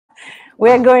We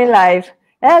are going live.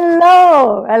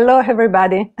 Hello, hello,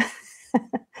 everybody.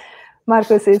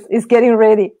 Marcus is getting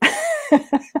ready.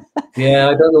 Yeah,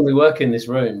 I don't normally work in this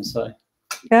room, so.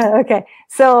 Okay,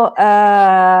 so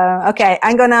okay,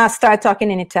 I'm gonna start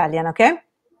talking in Italian, okay?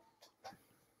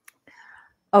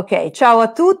 Ok, ciao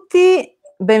a tutti,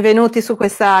 benvenuti su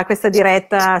questa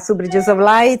diretta su Bridges of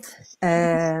Light.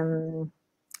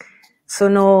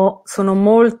 Sono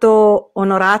molto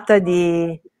onorata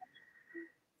di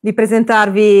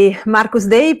presentarvi Marcus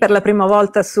Day per la prima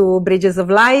volta su Bridges of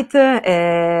Light.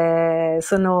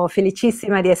 Sono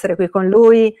felicissima di essere qui con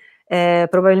lui.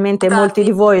 Probabilmente molti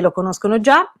di voi lo conoscono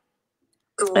già.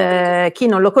 Chi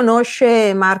non lo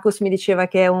conosce, Marcus mi diceva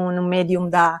che è un medium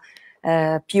da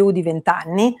più di 20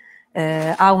 anni.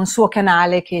 Ha un suo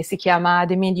canale che si chiama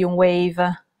The Medium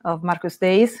Wave of Marcus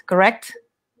Days, correct?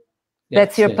 Yeah,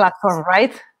 That's your platform,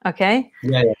 right? Ok?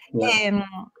 Yeah.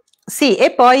 Sì,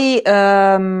 e poi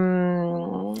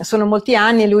sono molti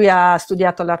anni, lui ha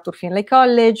studiato all'Arthur Findlay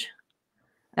College,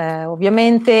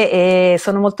 ovviamente, e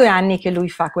sono molti anni che lui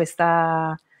fa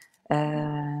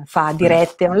fa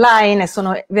dirette online e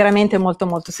sono veramente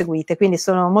molto seguite, quindi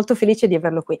sono molto felice di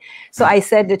averlo qui. So I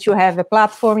said that you have a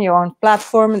platform, your own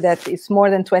platform, that is more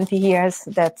than 20 years,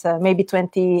 that maybe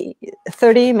 30,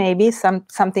 maybe,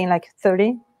 something like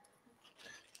 30?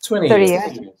 20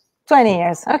 years. 20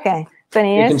 years, okay.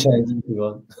 20 years. You can change it if you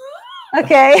want.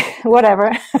 Okay,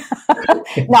 whatever.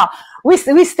 No,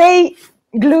 we stay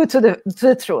glued to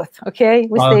the truth, okay?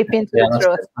 We stay pinned to the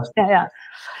truth. Yeah.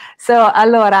 So,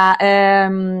 allora,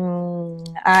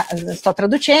 sto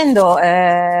traducendo,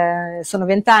 sono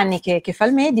 20 anni che fa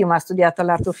il medium, ha studiato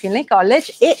all'Arthur Findlay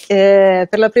College e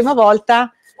per la prima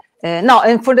volta,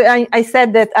 I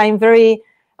said that I'm very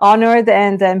honored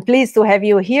and I'm pleased to have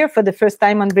you here for the first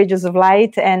time on Bridges of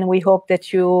Light, and we hope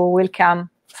that you will come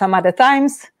some other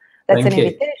times. That's an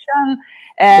invitation.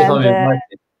 And, if I'm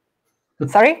invited.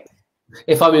 Sorry?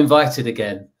 If I'm invited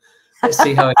again, let's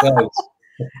see how it goes.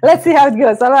 Let's see how it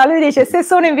goes. Allora lui dice se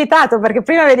sono invitato, perché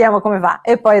prima vediamo come va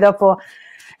e poi dopo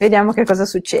vediamo che cosa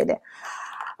succede.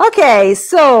 Ok,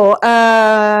 so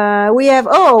we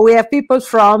have people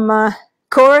from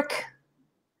Cork.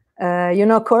 You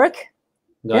know Cork?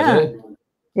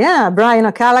 Yeah, Brian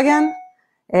O'Callaghan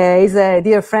is a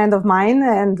dear friend of mine,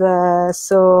 and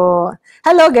so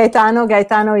hello Gaetano.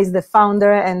 Gaetano is the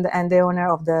founder and the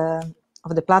owner of the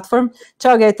platform.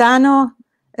 Ciao Gaetano.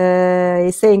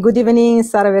 He's saying good evening,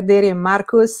 Sara Verderi and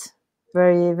Marcus.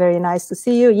 Very nice to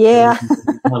see you. Yeah.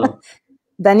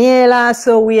 Daniela.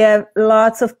 So we have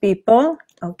lots of people.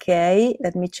 Okay,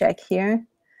 let me check here.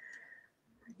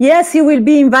 Yes, you will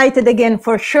be invited again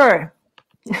for sure.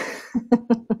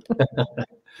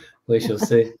 We shall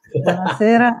see.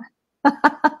 Buonasera.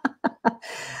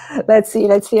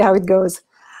 Let's see how it goes.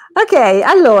 Okay,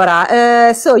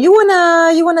 allora, so you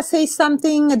wanna say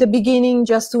something at the beginning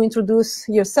just to introduce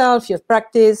yourself, your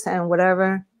practice, and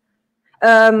whatever.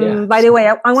 By the way,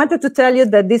 I wanted to tell you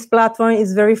that this platform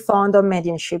is very fond of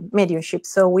mediumship.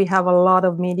 So we have a lot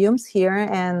of mediums here,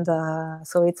 and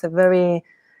so it's a very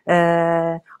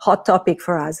hot topic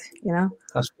for us, you know.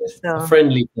 That's good. So, a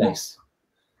friendly place.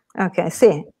 Ok,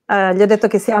 sì. Gli ho detto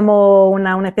che siamo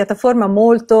una piattaforma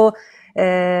molto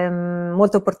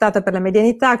portata per la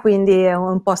medianità, quindi è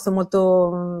un posto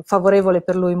molto favorevole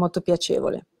per lui, molto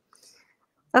piacevole.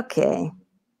 Ok.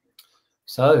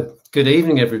 So, good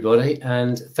evening everybody,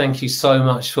 and thank you so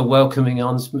much for welcoming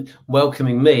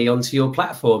me onto your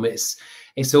platform.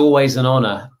 It's always an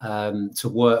honor to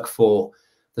work for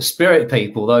the spirit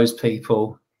people, those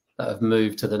people that have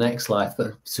moved to the next life,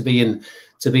 but to be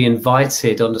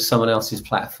invited onto someone else's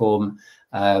platform.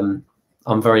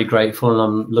 I'm very grateful and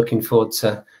I'm looking forward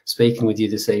to speaking with you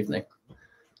this evening.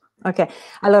 Ok,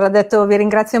 allora vi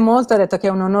ringrazio molto, ha detto che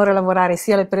è un onore lavorare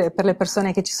sia per le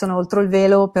persone che ci sono oltre il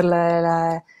velo,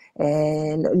 per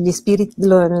gli spiriti,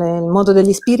 il mondo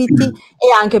degli spiriti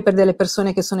e anche per delle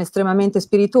persone che sono estremamente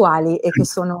spirituali e che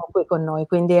sono qui con noi,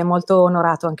 quindi è molto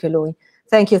onorato anche lui.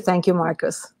 Thank you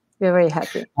Marcus. We're very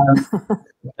happy.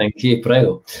 Thank you,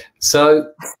 prego.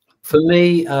 So, for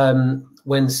me,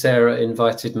 when Sarah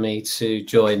invited me to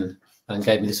join and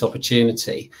gave me this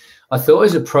opportunity, I thought it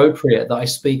was appropriate that I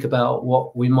speak about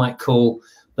what we might call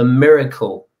the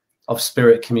miracle of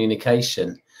spirit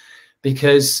communication,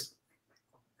 because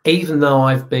even though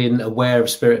I've been aware of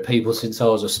spirit people since I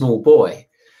was a small boy,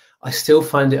 I still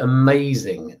find it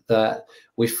amazing that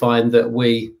we find that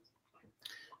we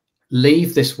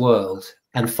leave this world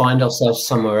and find ourselves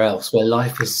somewhere else where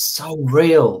life is so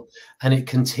real and it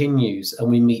continues, and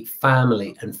we meet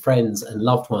family and friends and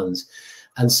loved ones.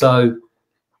 And so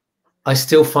I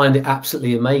still find it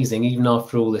absolutely amazing even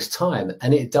after all this time,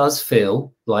 and it does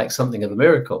feel like something of a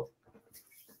miracle.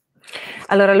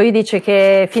 Allora lui dice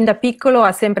che fin da piccolo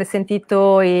ha sempre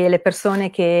sentito le persone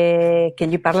che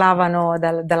gli parlavano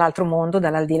dall'altro mondo,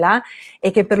 dall'aldilà,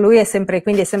 e che per lui è sempre,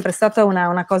 quindi è sempre stata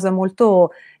una cosa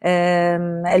molto,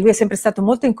 lui è sempre stato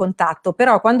molto in contatto,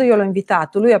 però quando io l'ho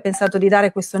invitato lui ha pensato di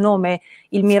dare questo nome,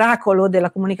 il miracolo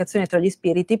della comunicazione tra gli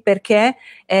spiriti, perché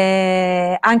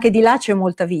anche di là c'è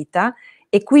molta vita.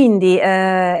 E quindi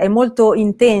è molto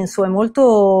intenso, è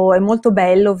molto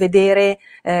bello vedere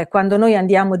quando noi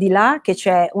andiamo di là che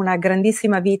c'è una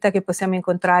grandissima vita, che possiamo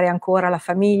incontrare ancora la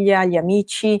famiglia, gli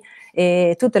amici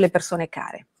e tutte le persone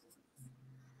care.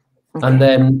 Okay. And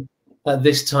then at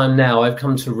this time now I've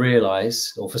come to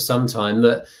realize, or for some time,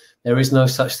 that there is no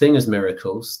such thing as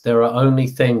miracles. There are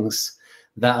only things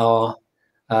that are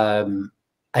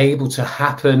able to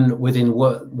happen within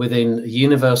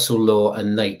universal law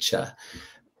and nature,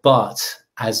 but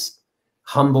as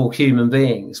humble human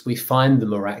beings we find the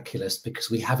miraculous because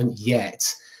we haven't yet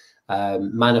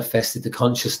manifested the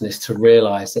consciousness to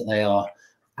realize that they are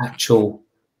actual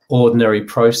ordinary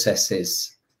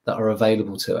processes that are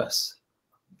available to us.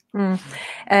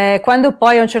 Quando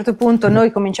poi a un certo punto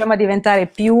noi cominciamo a diventare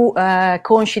più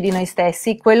consci di noi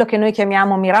stessi, quello che noi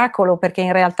chiamiamo miracolo, perché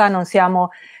in realtà non siamo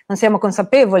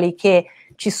consapevoli che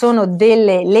ci sono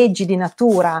delle leggi di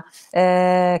natura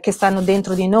che stanno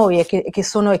dentro di noi e che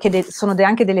sono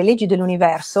anche delle leggi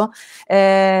dell'universo.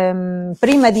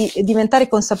 Prima di diventare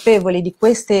consapevoli di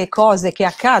queste cose che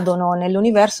accadono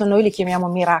nell'universo, noi li chiamiamo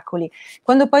miracoli.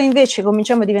 Quando poi invece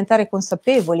cominciamo a diventare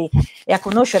consapevoli e a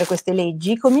conoscere queste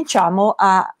leggi, cominciamo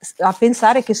a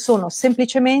pensare che sono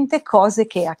semplicemente cose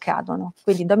che accadono.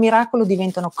 Quindi da miracolo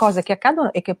diventano cose che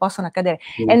accadono e che possono accadere.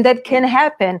 And that can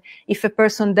happen if a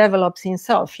person develops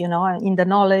himself, you know, in the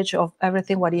knowledge of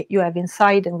everything what you have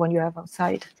inside and what you have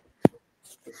outside.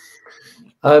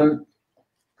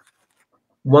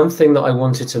 One thing that I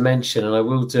wanted to mention, and I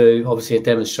will do obviously a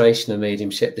demonstration of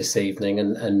mediumship this evening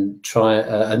and try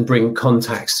and bring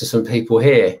contacts to some people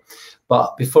here.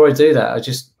 But before I do that, I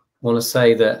just want to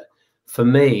say that for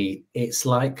me, it's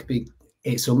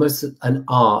almost an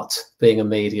art being a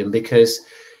medium, because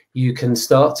you can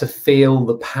start to feel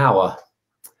the power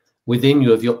within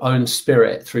you of your own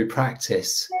spirit through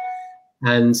practice,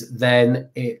 and then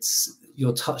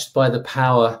you're touched by the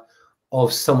power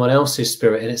of someone else's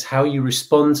spirit, and it's how you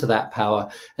respond to that power.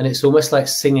 And it's almost like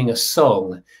singing a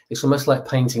song. It's almost like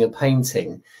painting a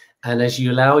painting. And as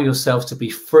you allow yourself to be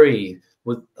free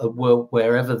with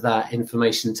wherever that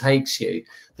information takes you,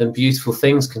 then beautiful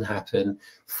things can happen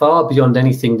far beyond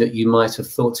anything that you might have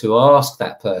thought to ask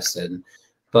that person,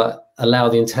 but allow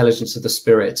the intelligence of the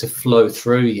spirit to flow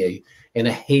through you in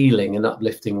a healing and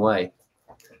uplifting way.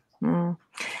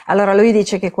 Allora lui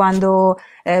dice che quando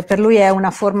per lui è una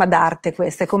forma d'arte,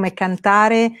 questa è come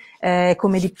cantare,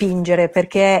 come dipingere,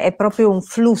 perché è proprio un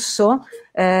flusso.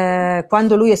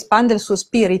 Quando lui espande il suo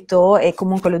spirito, e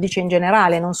comunque lo dice in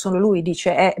generale, non solo lui,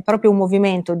 dice è proprio un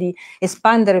movimento di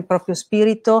espandere il proprio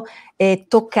spirito e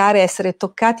essere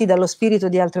toccati dallo spirito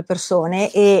di altre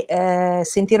persone e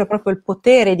sentire proprio il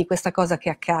potere di questa cosa che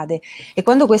accade. E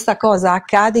quando questa cosa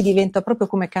accade diventa proprio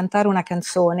come cantare una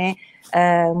canzone,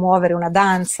 muovere una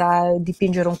danza,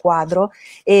 dipingere un quadro,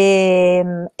 e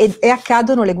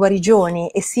accadono le guarigioni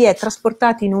e si è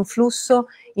trasportati in un flusso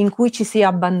in cui ci si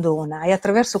abbandona, e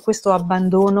attraverso questo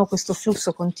abbandono questo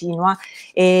flusso continua,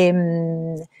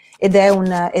 ed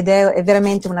è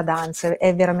veramente una danza,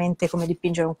 è veramente come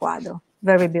dipingere un quadro.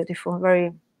 Very beautiful, very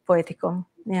poetical.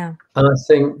 Yeah. And I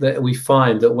think that we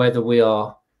find that whether we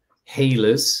are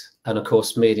healers, and of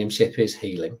course mediumship is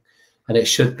healing, and it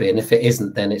should be, and if it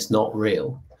isn't, then it's not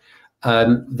real.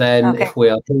 Then okay. If we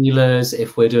are healers,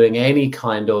 if we're doing any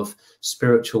kind of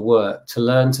spiritual work, to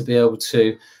learn to be able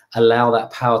to allow that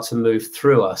power to move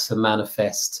through us and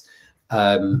manifest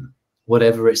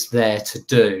whatever it's there to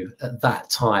do at that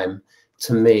time,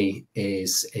 to me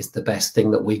is the best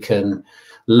thing that we can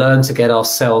learn, to get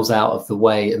ourselves out of the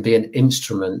way and be an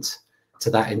instrument to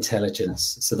that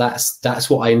intelligence. So that's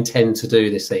what I intend to do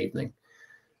this evening.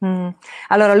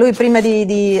 Allora lui prima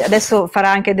adesso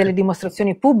farà anche delle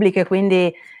dimostrazioni pubbliche,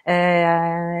 quindi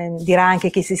dirà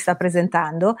anche chi si sta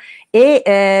presentando,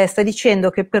 e sta dicendo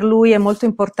che per lui è molto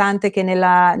importante che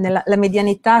la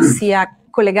medianità sia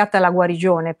collegata alla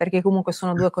guarigione, perché comunque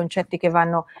sono due concetti che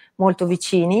vanno molto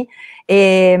vicini.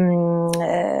 E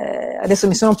adesso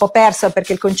mi sono un po' persa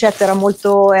perché il concetto era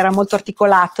molto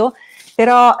articolato,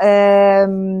 però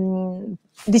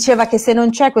diceva che se non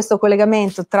c'è questo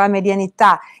collegamento tra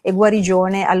medianità e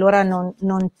guarigione, allora non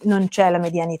c'è la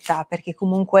medianità, perché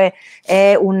comunque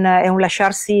è un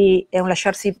lasciarsi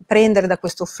prendere da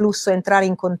questo flusso, entrare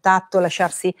in contatto,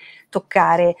 lasciarsi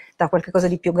toccare da qualcosa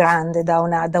di più grande, da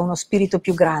uno spirito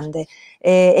più grande,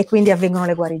 e quindi avvengono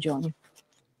le guarigioni.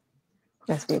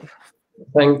 That's beautiful.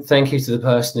 Thank you to the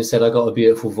person who said I got a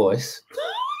beautiful voice.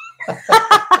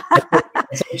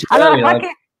 Allora,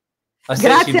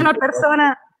 grazie a una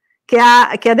persona che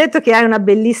ha detto che hai una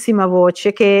bellissima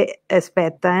voce, che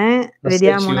aspetta,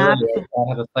 vediamo un attimo.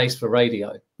 I have a face for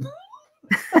radio.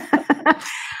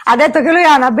 Ha detto che lui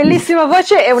ha una bellissima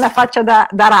voce e una faccia da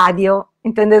radio,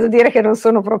 intendendo dire che non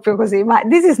sono proprio così, ma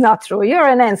this is not true. You're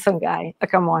an handsome guy. Oh,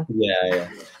 come on. Yeah.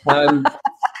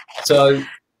 So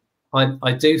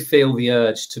I do feel the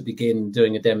urge to begin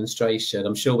doing a demonstration.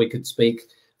 I'm sure we could speak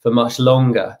for much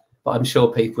longer, but I'm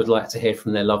sure people would like to hear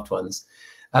from their loved ones.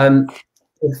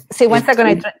 Sì, one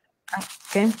second.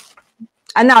 Okay.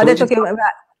 No, ho detto che...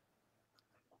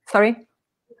 Sorry?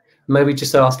 Maybe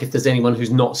just ask if there's anyone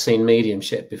who's not seen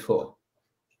mediumship before.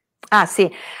 Ah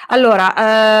sì,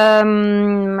 allora,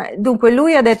 dunque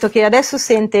lui ha detto che adesso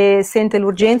sente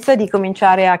l'urgenza di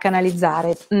cominciare a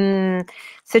canalizzare.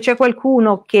 Se c'è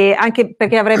qualcuno che, anche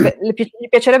perché gli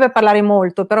piacerebbe parlare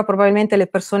molto, però probabilmente le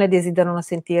persone desiderano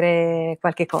sentire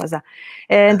qualche cosa.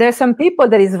 There are some people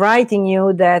that is writing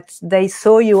you that they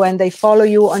saw you and they follow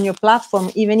you on your platform,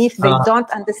 even if they don't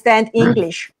understand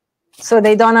English. So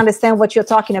they don't understand what you're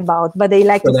talking about, but they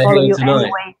like to follow you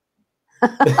anyway.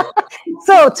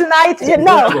 So tonight,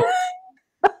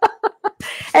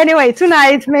 anyway,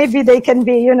 tonight maybe they can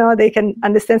be, they can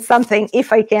understand something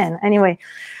if I can. Anyway,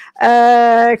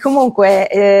 comunque,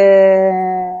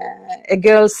 a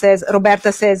girl says,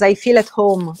 Roberta says, I feel at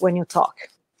home when you talk.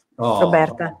 Oh,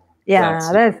 Roberta, yeah,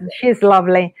 she's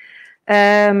lovely.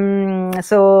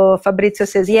 So Fabrizio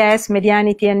says, yes,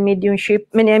 medianity and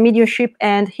mediumship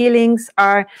and healings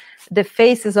are the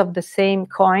faces of the same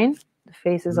coin.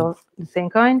 Faces of the same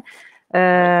coin.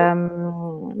 Yeah,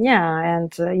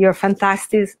 and you're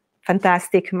fantastic,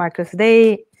 Marcus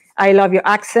Day. I love your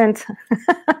accent.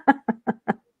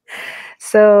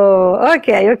 So,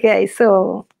 okay,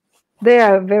 so they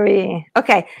are very,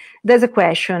 okay, there's a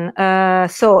question.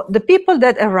 So the people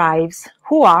that arrives,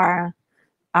 who are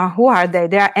they?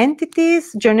 They are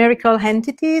entities, generical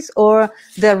entities, or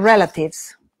they're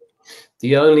relatives?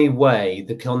 The only way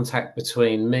the contact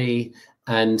between me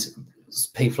and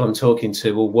people I'm talking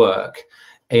to will work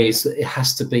is it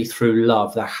has to be through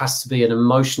love. There has to be an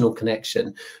emotional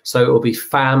connection. So it will be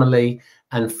family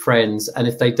and friends. And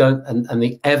if they don't, and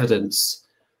the evidence,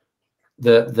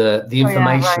 the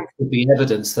information would be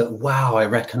evidence that, wow, I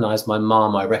recognize my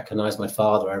mom, I recognize my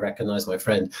father, I recognize my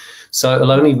friend. So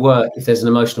it'll only work if there's an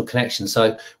emotional connection.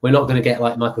 So we're not going to get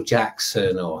like Michael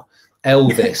Jackson or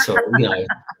Elvis or,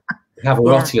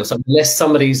 Pavarotti or something, unless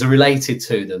somebody's related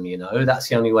to them, that's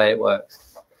the only way it works.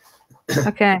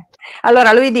 Ok,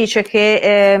 allora lui dice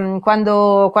che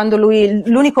quando lui,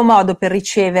 l'unico modo per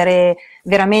ricevere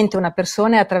veramente una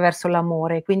persona è attraverso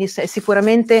l'amore, quindi è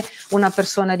sicuramente una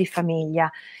persona di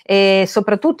famiglia, e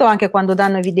soprattutto anche quando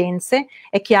danno evidenze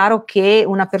è chiaro che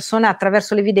una persona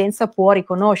attraverso l'evidenza può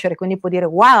riconoscere, quindi può dire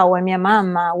wow è mia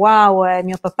mamma, wow è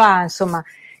mio papà, insomma.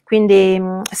 Quindi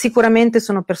sicuramente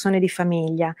sono persone di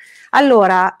famiglia.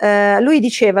 Allora, lui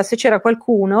diceva se c'era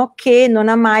qualcuno che non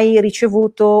ha mai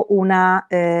ricevuto una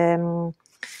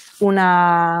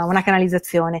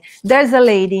canalizzazione. There's a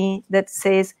lady that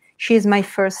says, she's my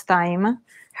first time.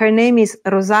 Her name is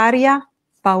Rosaria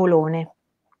Paolone.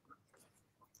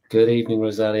 Good evening,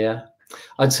 Rosaria.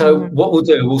 And so what we'll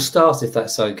do, we'll start if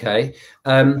that's okay.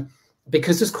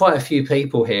 Because there's quite a few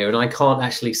people here and I can't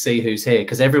actually see who's here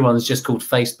because everyone's just called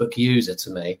Facebook user to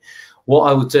me. What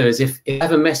I will do is if I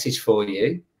have a message for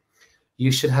you,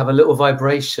 you should have a little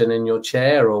vibration in your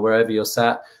chair or wherever you're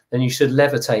sat, then you should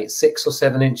levitate 6 or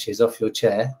 7 inches off your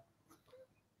chair.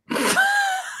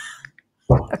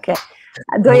 Okay.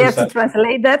 Do you have to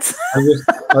translate that?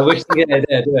 I wish to get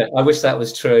there, do it. I wish that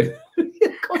was true.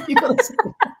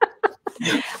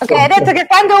 Ok, ha detto che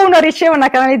quando uno riceve una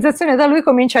canalizzazione da lui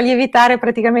comincia a lievitare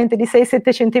praticamente di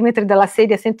 6-7 centimetri dalla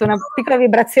sedia, sente una piccola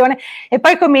vibrazione e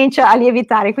poi comincia a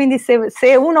lievitare, quindi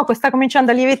se uno sta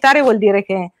cominciando a lievitare vuol dire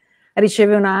che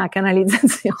riceve una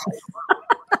canalizzazione.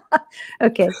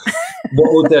 Ok.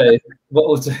 What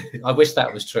we'll do, I wish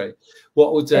that was true.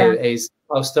 What we'll do is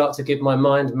I'll start to give my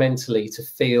mind mentally to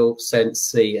feel, sense,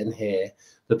 see and hear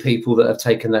the people that have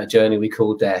taken that journey we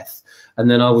call death. And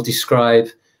then I will describe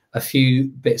a few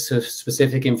bits of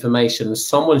specific information.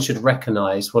 Someone should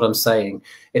recognize what I'm saying.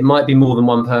 It might be more than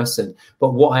one person,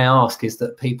 but what I ask is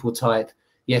that people type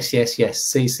yes, yes, yes,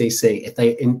 see, see. If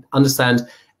they understand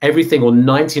everything or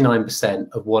 99%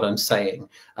 of what I'm saying,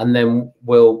 and then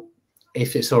we'll,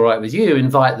 if it's all right with you,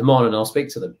 invite them on and I'll speak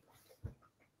to them.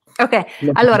 Ok,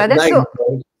 allora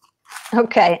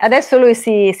adesso lui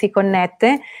si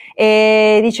connette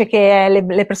e dice che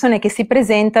le persone che si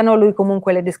presentano lui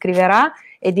comunque le descriverà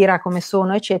e dirà come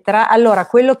sono, eccetera. Allora,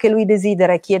 quello che lui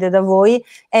desidera e chiede da voi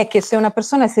è che se una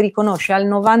persona si riconosce al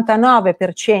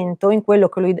 99% in quello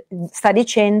che lui sta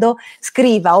dicendo,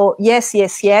 scriva o yes,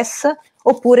 yes, yes,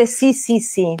 oppure sì, sì,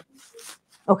 sì.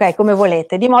 Ok, come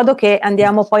volete, di modo che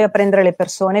andiamo poi a prendere le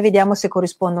persone e vediamo se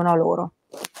corrispondono a loro.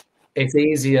 It's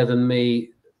easier than me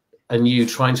and you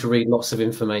trying to read lots of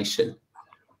information,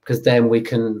 because then we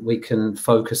can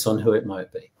focus on who it might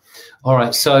be. All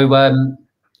right, so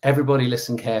everybody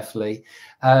listen carefully.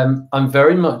 I'm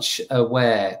very much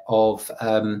aware of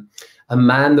a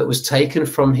man that was taken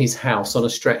from his house on a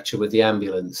stretcher with the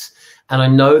ambulance, and I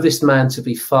know this man to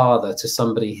be father to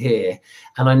somebody here,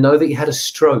 and I know that he had a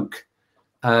stroke,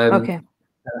 and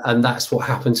that's what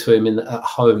happened to him at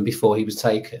home before he was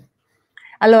taken.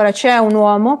 Allora, c'è un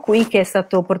uomo qui che è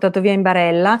stato portato via in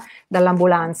barella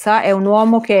dall'ambulanza, è un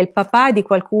uomo che è il papà di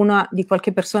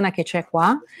qualche persona che c'è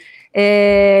qua.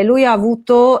 Lui ha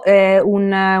avuto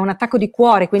un attacco di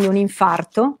cuore, quindi un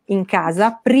infarto in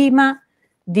casa prima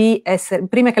che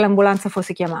l'ambulanza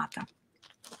fosse chiamata.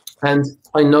 And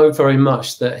I know very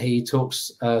much that he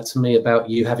talks to me about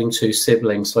you having 2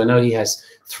 siblings. So I know he has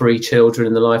 3 children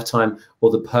in the lifetime,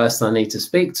 or the person I need to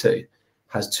speak to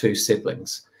has 2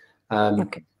 siblings.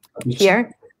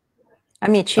 Here,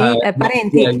 amici,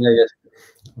 parenti. Yeah.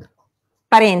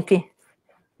 Parenti.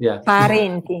 Yeah.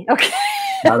 Parenti. Ok.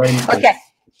 Parenti. Ok.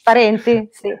 Parenti,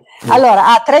 sì.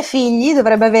 Allora, ha 3 figli,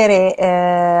 dovrebbe avere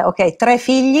 3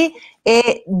 figli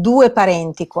e 2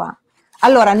 parenti qua.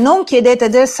 Allora, non chiedete,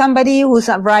 there's somebody who's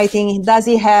writing, does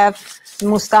he have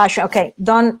mustache? Ok,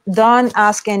 don't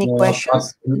ask any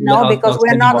questions. No, because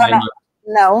we're not gonna.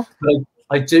 No.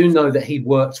 I do know that he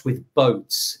worked with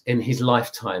boats in his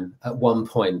lifetime at one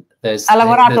point. Ha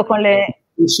lavorato con le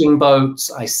fishing boats.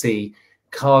 I see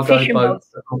cargo boats,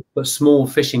 but small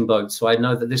fishing boats. So I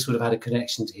know that this would have had a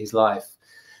connection to his life.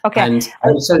 Okay. And I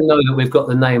also know that we've got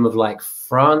the name of like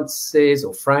Francis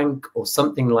or Frank or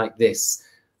something like this.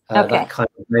 That kind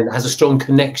of name that has a strong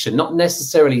connection, not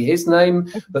necessarily his name,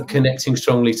 but connecting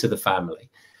strongly to the family.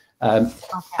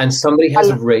 And somebody has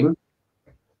a ring.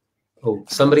 Oh,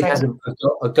 somebody has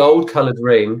a gold-colored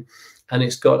ring, and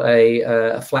it's got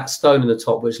a flat stone in the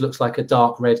top, which looks like a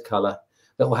dark red color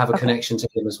that will have a connection to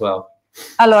him as well.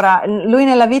 Allora, lui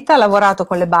nella vita ha lavorato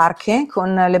con le barche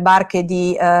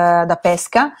da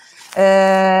pesca,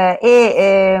 è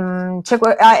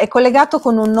collegato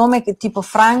con un nome tipo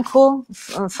Franco,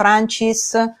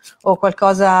 Francis o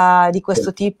qualcosa di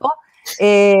questo tipo.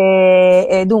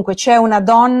 E dunque c'è una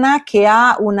donna che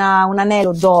ha un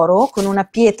anello d'oro con una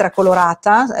pietra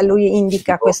colorata, lui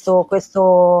indica questo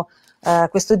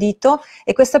dito,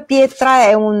 e questa pietra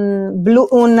è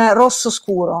un rosso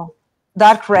scuro,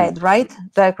 dark red, right?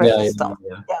 Dark red stone.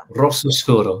 Yeah. Rosso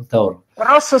scuro, d'oro.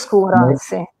 Rosso scuro,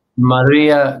 sì.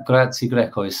 Maria Grazie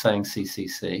Greco is saying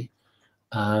CCC.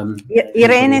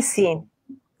 Irene sì.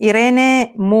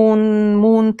 Irene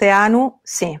Munteanu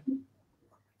sì.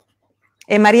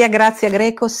 E Maria Grazia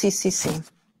Greco, sì.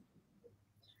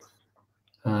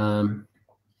 Maria.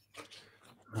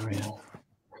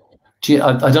 I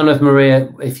don't know if Maria,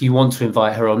 if you want to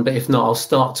invite her on, but if not, I'll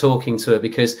start talking to her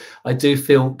because I do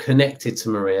feel connected to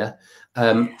Maria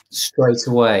straight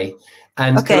away.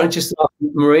 And can I just ask,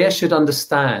 Maria should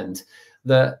understand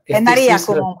that if è Maria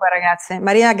comunque, ragazze.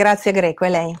 Maria Grazia Greco, è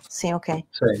lei. Sì, ok.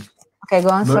 Sì. Ok, go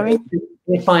on, sorry.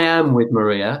 If I am with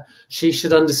Maria, she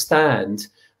should understand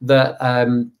that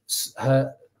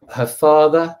her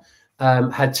father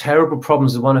had terrible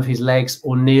problems with one of his legs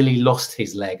or nearly lost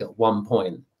his leg at one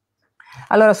point.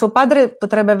 Allora, suo padre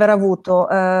potrebbe aver avuto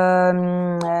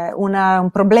un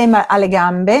problema alle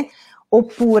gambe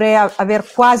oppure aver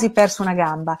quasi perso una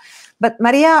gamba. But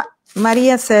Maria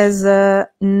says,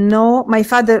 no, my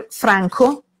father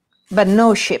Franco, but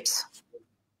no ships.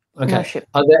 Okay. No ship.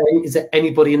 Is there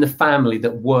anybody in the family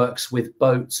that works with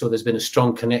boats or there's been a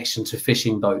strong connection to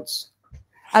fishing boats?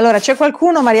 Allora, c'è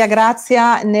qualcuno, Maria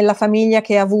Grazia, nella famiglia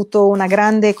che ha avuto una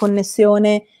grande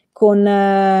connessione con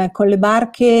le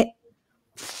barche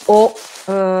o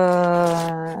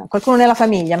qualcuno nella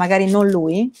famiglia, magari non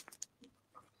lui?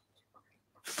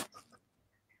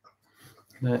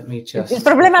 Il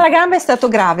problema alla gamba è stato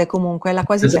grave comunque, l'ha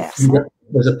quasi persa.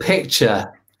 There's a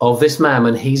picture of this man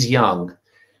when he's young,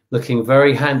 looking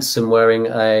very handsome, wearing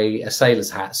a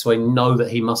sailor's hat. So I know that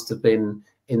he must have been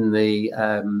in the,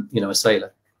 a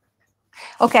sailor.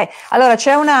 Ok, allora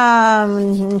c'è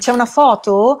una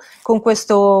foto con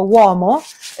questo uomo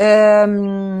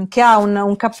che ha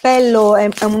un cappello, è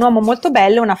un uomo molto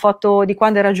bello, una foto di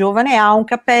quando era giovane, ha un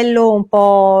cappello un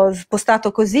po'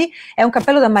 spostato così, è un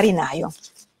cappello da marinaio.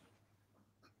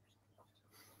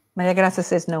 Maria Grazia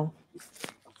says no.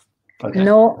 Okay.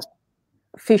 No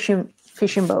fishing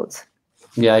boats.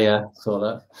 Yeah, saw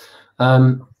that.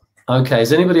 Okay,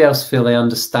 does anybody else feel they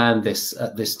understand this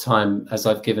at this time as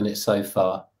I've given it so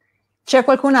far? C'è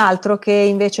qualcun altro che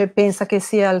invece pensa che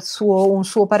sia un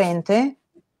suo parente,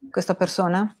 questa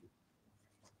persona?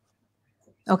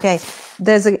 Ok,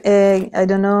 there's I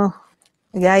don't know,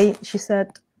 a guy, she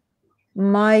said,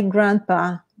 my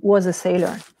grandpa was a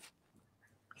sailor.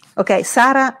 Ok,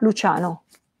 Sara Luciano.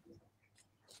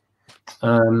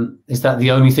 Is that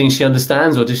the only thing she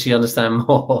understands, or does she understand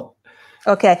more?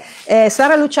 Ok,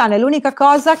 Sara Luciano è l'unica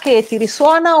cosa che ti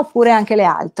risuona oppure anche le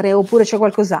altre, oppure c'è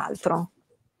qualcos'altro?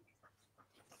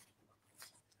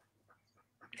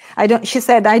 She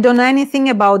said, I don't know anything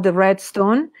about the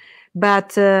Redstone,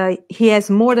 but he has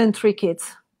more than 3 kids.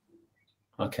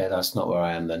 Okay, that's not where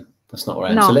I am then. That's not where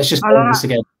I am. No, So let's just allora, do this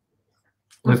again.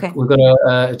 okay. We've got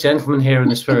a gentleman here in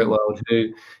the spirit world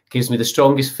who gives me the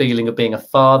strongest feeling of being a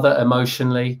father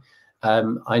emotionally.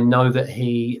 I know that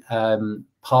he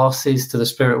passes to the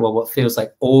spirit world what feels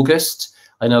like August.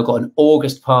 I know I've got an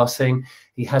August passing.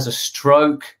 He has a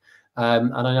stroke.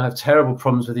 And I know I have terrible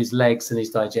problems with his legs and his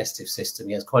digestive system.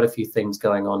 He has quite a few things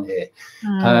going on here.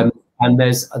 And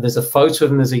there's a photo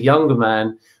of him as a younger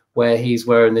man where he's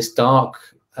wearing this dark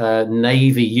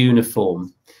navy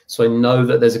uniform. So I know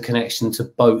that there's a connection to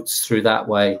boats through that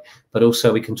way, but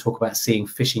also we can talk about seeing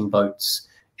fishing boats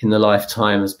in the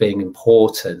lifetime as being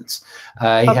important.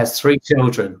 He has 3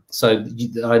 children. So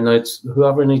I know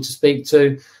whoever I need to speak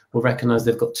to will recognize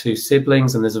they've got 2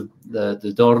 siblings, and there's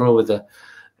the Doro with the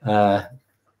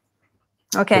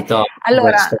ok, the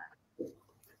allora,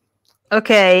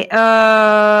 ok,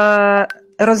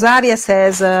 Rosaria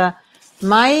says,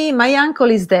 my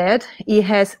uncle is dead. He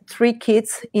has 3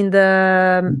 kids in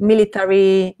the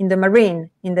military, in the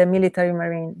military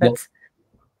marine. But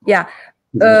yeah,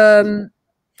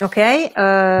 okay,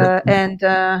 and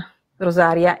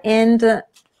Rosaria, and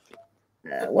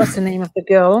what's the name of the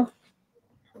girl?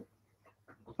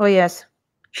 Oh yes,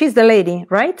 she's the lady,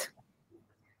 right?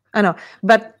 I know,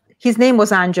 but his name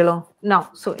was Angelo. No,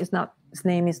 so it's not. His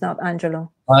name is not Angelo.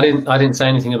 I didn't say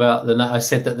anything about the. I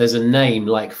said that there's a name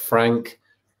like Frank.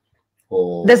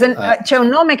 C'è un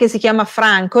nome che si chiama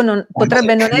Franco,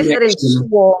 potrebbe non essere il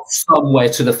suo. Somewhere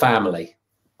to the family.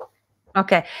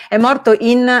 Ok, è morto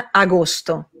in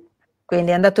agosto,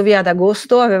 quindi è andato via ad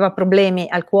agosto, aveva problemi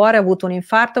al cuore, ha avuto un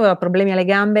infarto, aveva problemi alle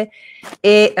gambe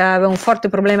e aveva un forte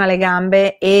problema alle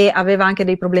gambe e aveva anche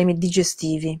dei problemi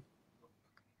digestivi.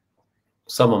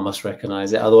 Someone must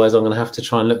recognize it, otherwise I'm going to have to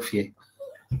try and look for you.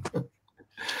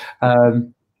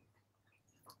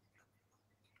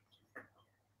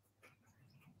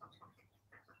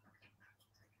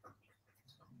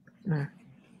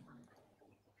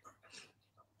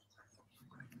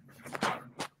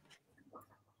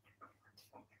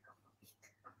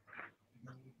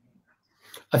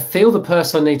 I feel the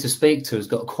person I need to speak to has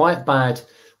got quite bad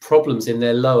problems in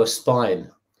their lower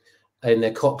spine, in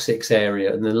their coccyx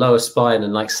area, and the lower spine,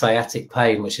 and like sciatic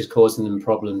pain, which is causing them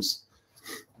problems.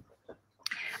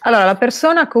 Allora, la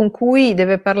persona con cui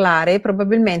deve parlare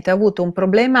probabilmente ha avuto un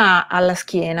problema alla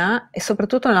schiena e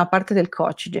soprattutto nella parte del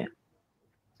coccige.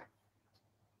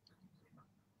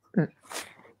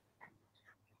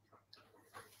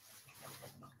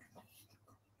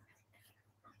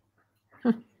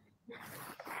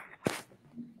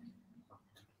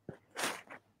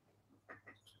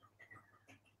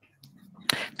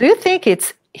 Do you think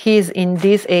he's in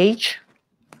this age,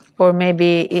 or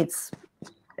maybe it's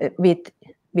a bit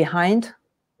behind,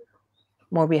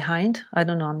 more behind? I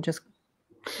don't know. I'm just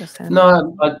saying.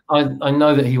 No, I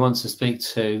know that he wants to speak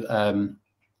to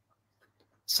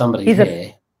somebody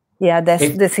here. Yeah,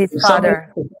 that's his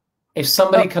father. If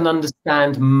somebody can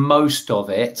understand most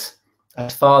of it,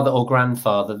 as father or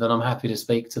grandfather, then I'm happy to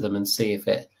speak to them and see if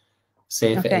it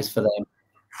is for them.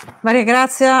 Maria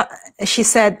Grazia, she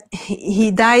said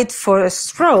he died for a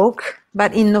stroke,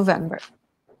 but in November.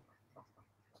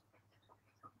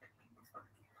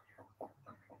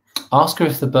 Ask her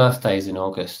if the birthday is in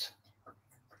August.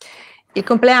 Il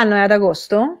compleanno è ad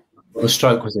agosto? The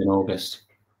stroke was in August.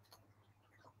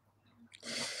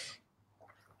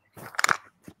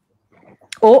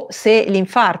 O se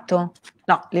l'infarto?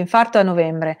 No, l'infarto è a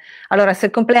novembre. Allora, se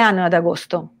il compleanno è ad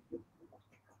agosto.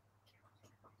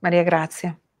 Maria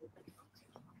Grazia.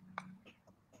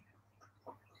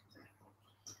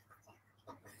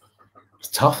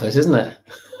 tough, isn't it?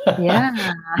 Yeah.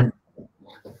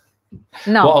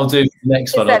 No. What I'll do for the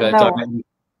next one, I'll go directly.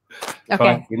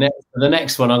 Okay. The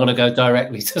next one, I'm going to go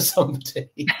directly to somebody.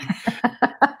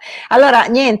 Allora,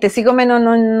 niente, siccome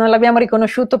non l'abbiamo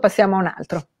riconosciuto, passiamo a un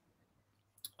altro.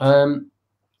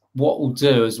 What we'll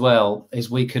do as well is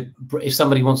we could, if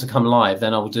somebody wants to come live,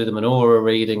 then I will do them an aura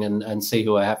reading and see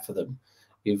who I have for them.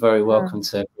 You're very welcome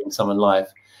to bring someone live.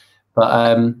 But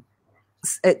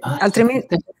altrimenti,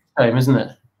 it's a shame, isn't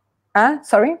it?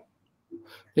 Sorry?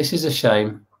 This is a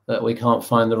shame that we can't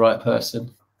find the right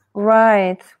person.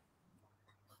 Right.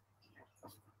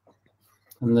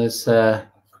 And there's only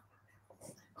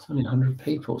 100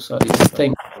 people, so you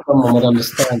think someone would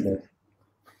understand it.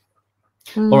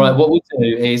 All right, what we'll do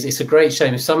is, it's a great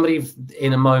shame if somebody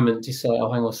in a moment decide,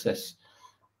 oh, hang on, what's this?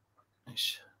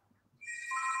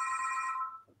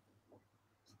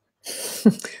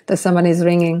 That someone is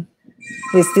ringing.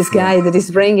 It's this guy that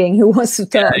is ringing who wants to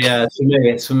talk. Yeah, it's for me.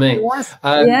 It's for me.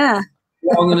 Yeah.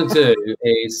 What I'm going to do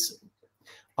is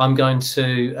I'm going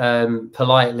to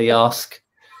politely ask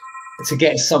to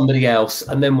get somebody else,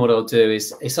 and then what I'll do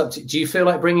is, it's up to, do you feel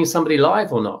like bringing somebody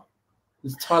live or not?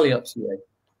 It's entirely up to you.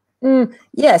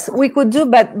 Yes, we could do,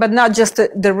 but not just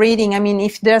the reading. I mean,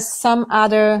 if there's some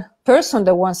other person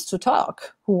that wants to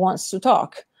talk,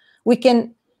 we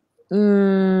can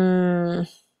go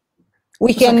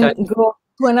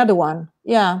to another one.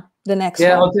 Yeah, the next one.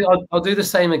 Yeah, I'll do the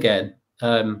same again,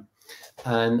 and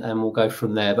we'll go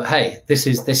from there. But hey, there's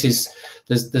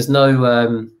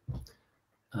no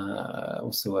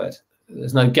what's the word?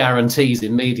 There's no guarantees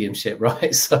in mediumship,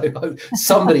 right? So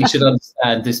somebody should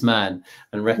understand this man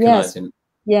and recognize him.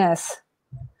 Yes.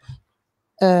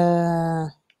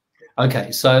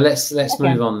 Okay, so let's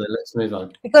move on then. Let's move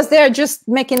on. Because they're just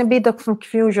making a bit of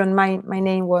confusion. My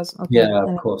name was okay. Yeah,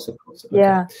 of course. Okay.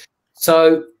 Yeah.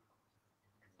 So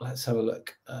let's have a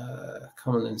look.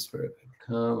 Come on then, spirit.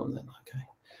 Come on then. Okay.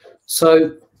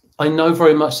 So I know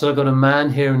very much that I've got a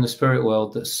man here in the spirit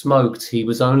world that smoked. He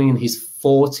was only in his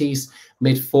 40s,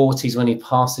 mid-40s when he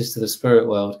passes to the spirit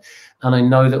world. And I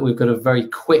know that we've got a very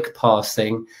quick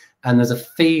passing, and there's a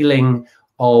feeling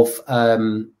of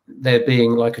there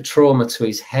being like a trauma to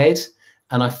his head.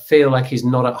 And I feel like he's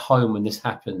not at home when this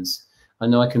happens. I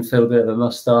know I can feel a bit of a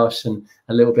mustache and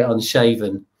a little bit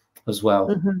unshaven as well.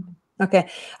 Ok,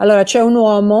 allora c'è un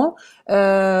uomo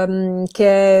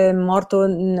che è morto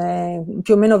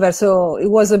più o meno verso, it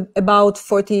was about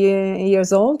 40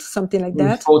 years old, something like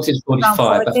that. 40 to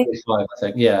 45, 45, I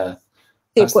think, yeah.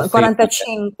 Sì,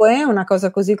 45, una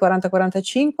cosa così,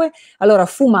 40-45. Allora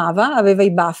fumava, aveva i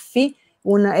baffi,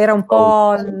 era un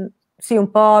po', sì,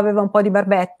 aveva un po' di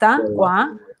barbetta qua,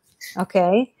 ok,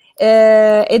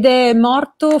 ed è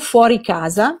morto fuori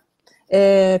casa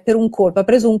per un colpo, ha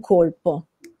preso un colpo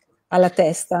alla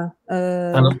testa.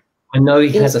 I know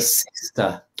he has a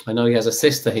sister. I know he has a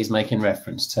sister he's making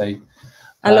reference to.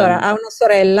 Allora, ha una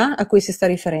sorella a cui si sta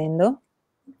riferendo.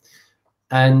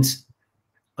 And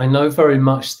I know very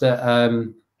much that,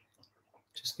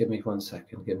 just give me one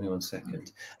second.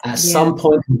 At some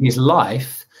point in his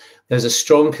life, there's a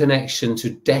strong connection to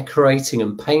decorating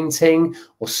and painting,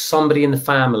 or somebody in the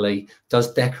family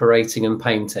does decorating and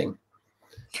painting.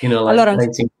 You know, like allora,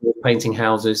 painting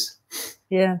houses.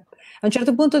 Yeah. A un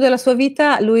certo punto della sua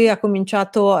vita lui ha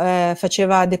cominciato,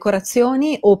 faceva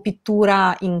decorazioni o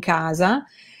pittura in casa,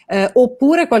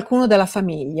 oppure qualcuno della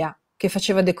famiglia che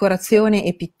faceva decorazione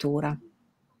e pittura.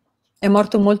 È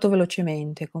morto molto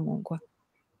velocemente comunque.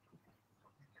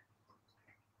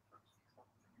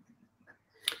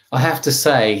 I have to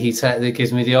say, it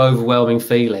gives me the overwhelming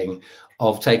feeling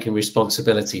of taking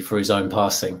responsibility for his own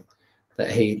passing.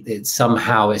 That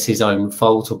somehow it's his own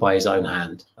fault or by his own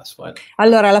hand. That's fine.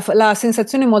 Allora, la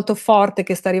sensazione molto forte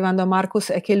che sta arrivando a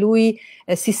Marcus è che lui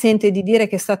si sente di dire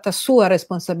che è stata sua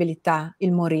responsabilità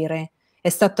il morire, è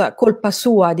stata colpa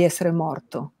sua di essere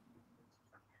morto.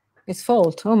 It's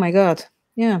fault. Oh my God.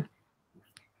 Yeah.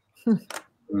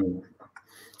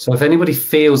 So if anybody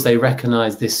feels they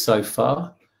recognize this so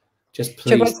far, just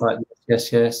please type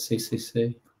yes,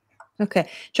 sì. Ok,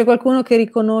 c'è qualcuno che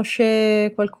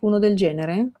riconosce qualcuno del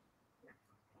genere?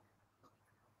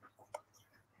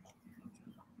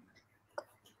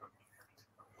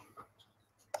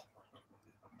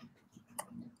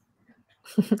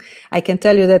 I can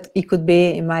tell you that it could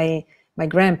be my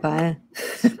grandpa,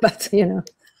 but you know.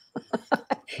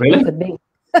 Really? It could be.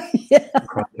 Yeah.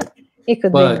 It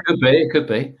could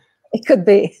be. It could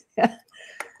be.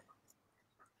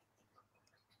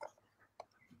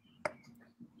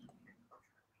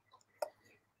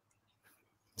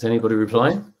 Is anybody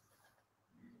replying?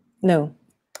 No.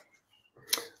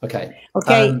 Okay.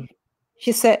 Okay.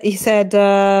 he said,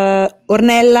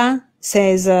 Ornella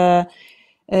says,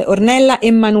 Ornella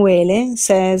Emanuele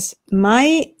says,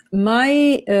 my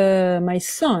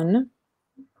son,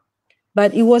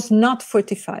 but he was not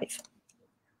 45.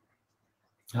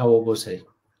 How old was he?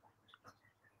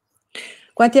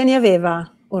 Quanti anni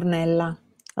aveva Ornella?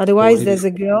 Otherwise, there's a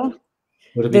girl.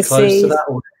 Would it be close to that,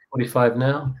 or 45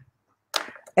 now?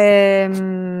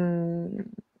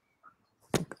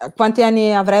 Quanti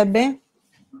anni avrebbe?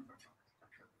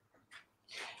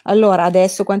 Allora,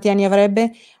 adesso quanti anni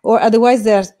avrebbe? Or otherwise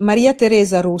there's Maria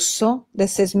Teresa Russo that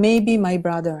says maybe my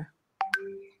brother.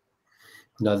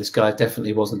 No, this guy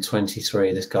definitely wasn't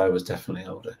 23. This guy was definitely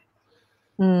older.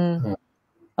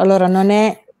 Allora, non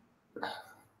è...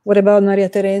 What about Maria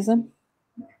Teresa?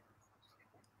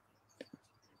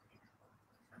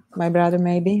 My brother,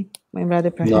 maybe. My brother,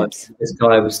 perhaps. No,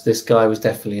 this guy was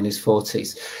definitely in his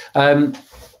 40s.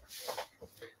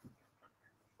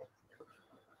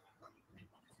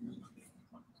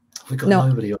 We got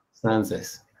nobody who understands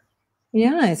this.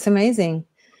 Yeah, it's amazing.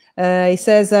 He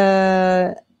says,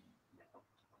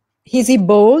 is he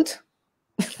bald?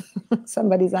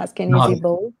 Somebody's asking, is he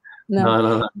bald?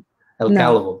 No. El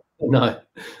Calvo. No.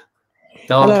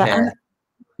 Dark hair.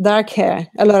 Dark hair.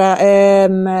 Allora,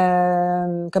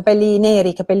 capelli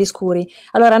neri, capelli scuri.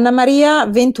 Allora, Anna Maria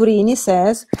Venturini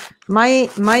says, my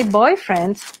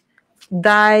boyfriend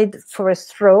died for a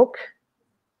stroke,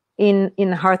 in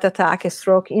a heart attack, a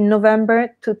stroke, in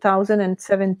November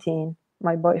 2017,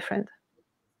 my boyfriend.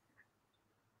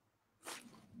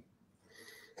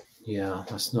 Yeah,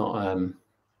 that's not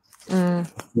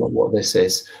what this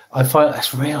is. I find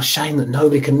it's a real shame that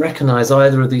nobody can recognize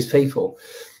either of these people.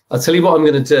 I'll tell you what I'm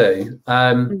going to do.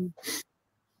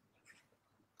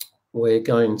 We're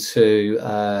going to...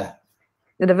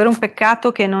 È davvero un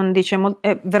peccato che non dice...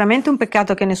 È veramente un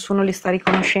peccato che nessuno li sta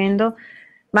riconoscendo.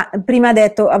 Ma prima ha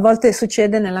detto, a volte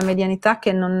succede nella medianità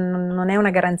che non è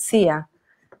una garanzia.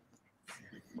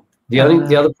 The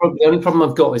only problem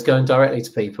I've got with going directly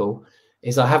to people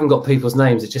is I haven't got people's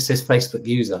names. It just says Facebook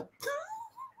user.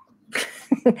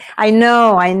 I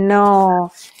know.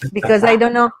 Because I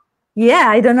don't know. Yeah,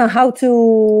 I don't know how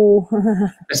to...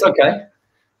 It's okay.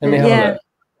 Let me have a look.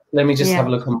 Let me just have a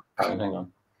look on my phone. Hang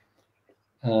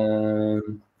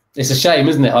on. It's a shame,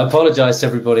 isn't it? I apologize to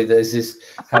everybody that this is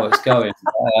how it's going.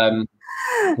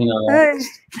 You know.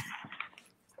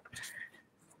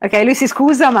 Ok, lui si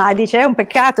scusa, ma dice è un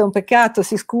peccato,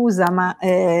 si scusa, ma...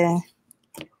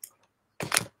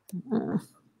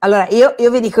 Allora, io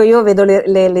vi dico, io vedo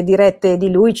le dirette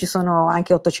di lui, ci sono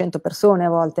anche 800 persone a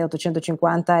volte,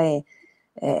 850,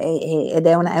 ed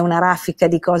è una raffica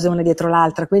di cose una dietro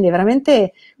l'altra, quindi è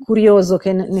veramente curioso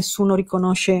che nessuno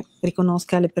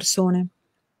riconosca le persone.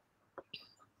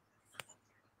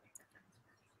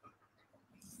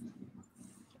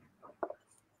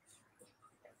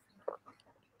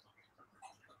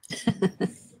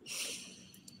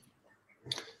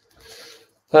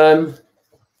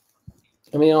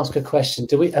 Let me ask a question.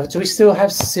 Do we still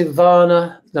have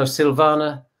Silvana? No,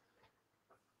 Silvana.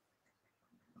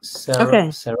 Sarah,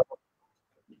 okay. Sarah.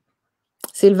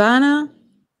 Silvana.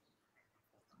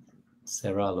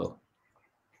 Serrallo.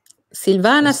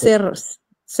 Silvana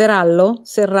Serrallo.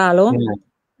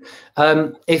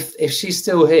 Yeah. If she's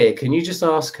still here, can you just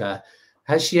ask her?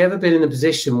 Has she ever been in a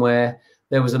position where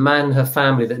there was a man in her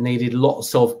family that needed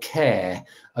lots of care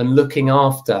and looking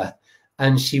after,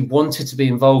 and she wanted to be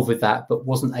involved with that, but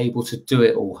wasn't able to do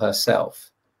it all herself?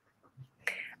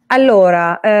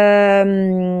 Allora,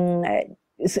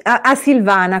 a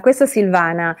Silvana, questa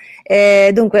Silvana,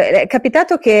 dunque è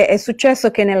capitato che è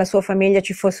successo che nella sua famiglia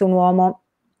ci fosse un uomo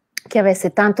che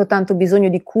avesse tanto bisogno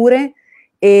di cure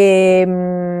e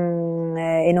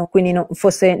quindi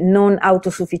fosse non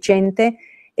autosufficiente,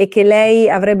 e che lei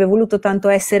avrebbe voluto tanto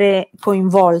essere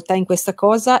coinvolta in questa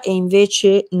cosa e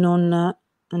invece non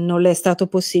le è stato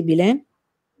possibile.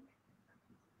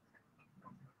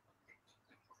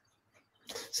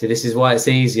 See, this is why it's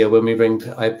easier when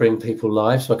I bring people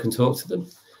live, so I can talk to them.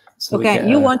 So okay,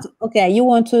 you want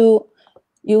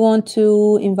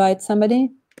to invite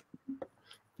somebody?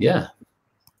 Yeah.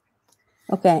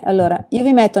 Ok, allora io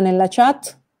vi metto nella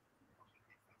chat.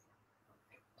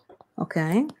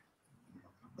 Ok.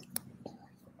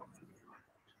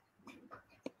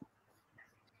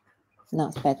 No,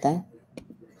 aspetta,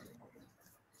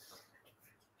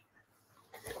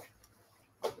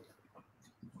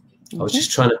 I was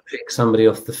just trying to pick somebody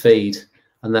off the feed,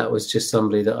 and that was just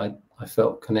somebody that I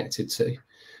felt connected to.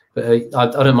 But I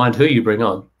don't mind who you bring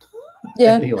on.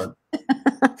 Yeah. Anyone.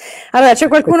 Allora, c'è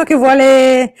qualcuno che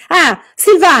vuole... Ah,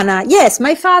 Silvana. Yes,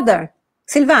 my father.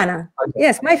 Silvana. Okay.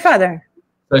 Yes, my father.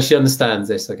 So she understands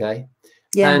this, okay?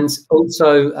 Yeah. And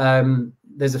also,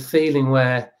 there's a feeling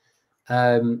where,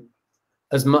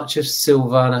 as much as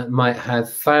Silvana might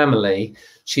have family,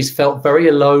 she's felt very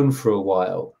alone for a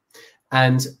while.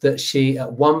 And that she,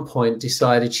 at one point,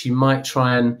 decided she might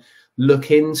try and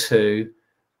look into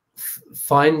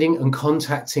finding and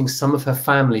contacting some of her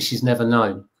family she's never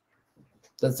known.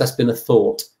 That's been a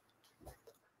thought.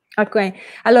 Ok,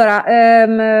 allora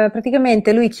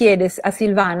praticamente lui chiede a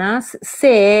Silvana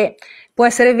se può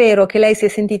essere vero che lei si è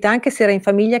sentita, anche se era in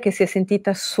famiglia, che si è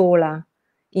sentita sola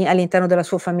all'interno della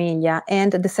sua famiglia.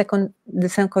 And the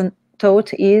second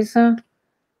thought is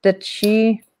that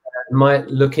she might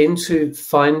look into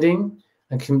finding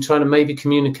and trying to maybe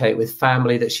communicate with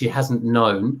family that she hasn't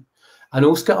known, and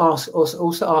also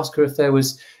ask her if there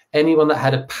was anyone that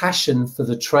had a passion for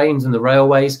the trains and the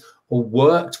railways or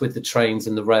worked with the trains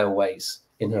and the railways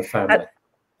in her family.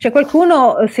 C'è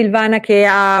qualcuno, Silvana, che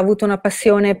ha avuto una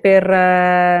passione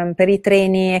per i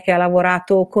treni e che ha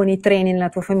lavorato con i treni nella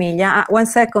tua famiglia? One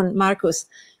second, Marcus.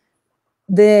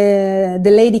 The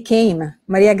lady came,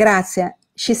 Maria Grazia.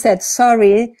 She said,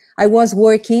 sorry, I was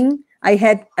working. I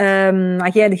had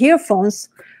earphones,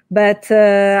 but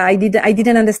I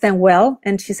didn't understand well.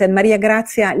 And she said, Maria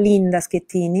Grazia Linda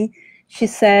Schettini. She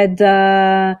said,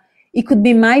 it could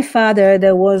be my father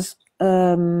that was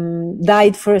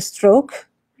died for a stroke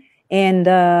and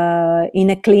in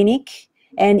a clinic,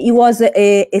 and he was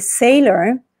a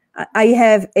sailor. I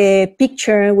have a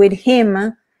picture with him,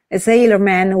 a sailor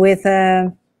man with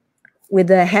a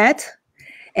hat,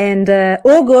 and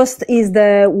August is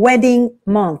the wedding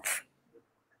month.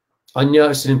 I know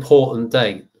it's an important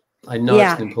date. I know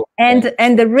it's an important date.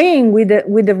 And the ring with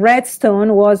the red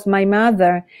stone was my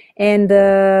mother, and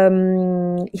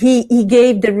he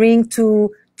gave the ring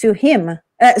to him.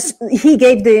 He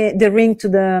gave the ring to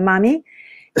the mommy,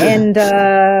 and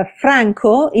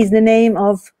Franco is the name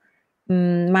of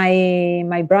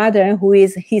my brother, who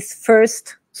is his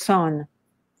first son.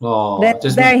 Oh,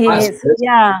 there he is.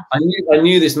 Yeah, I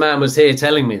knew this man was here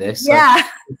telling me this. Yeah.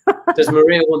 So, does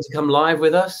Maria want to come live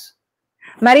with us?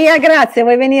 Maria Grazia,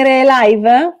 vuoi venire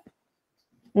live?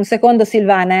 Un secondo,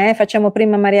 Silvana, facciamo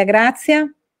prima Maria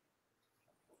Grazia.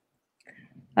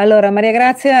 Allora, Maria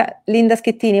Grazia, Linda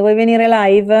Schettini, vuoi venire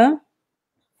live?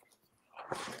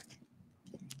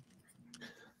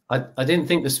 I didn't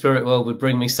think the spirit world would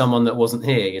bring me someone that wasn't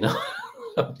here, you know.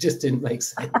 It just didn't make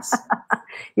sense.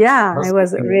 Yeah, it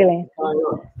was really.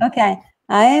 Okay,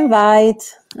 I invite.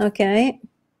 Okay.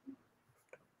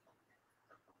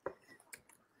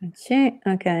 Okay,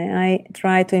 I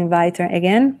try to invite her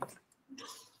again.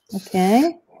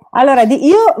 Ok. Allora,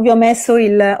 io vi ho messo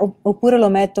oppure lo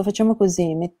metto, facciamo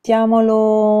così,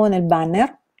 mettiamolo nel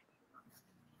banner.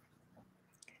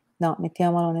 No,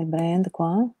 mettiamolo nel brand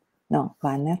qua. No,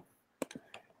 banner.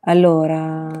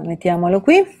 Allora, mettiamolo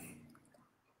qui.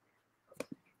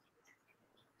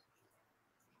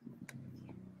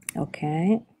 Ok.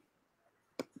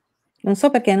 Non so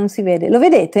perché non si vede. Lo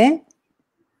vedete?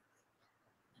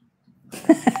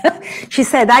 She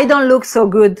said, I don't look so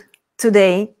good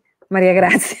today. Maria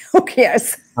Grazia, who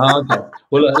cares? Okay.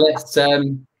 Well, look, that's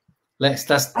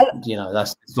you know,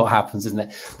 that's what happens, isn't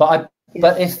it? But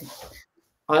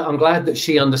I'm glad that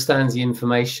she understands the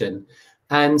information,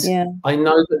 and I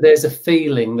know that there's a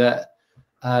feeling that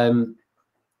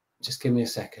just give me a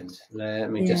second. Let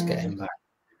me just get him back,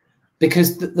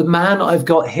 because the man I've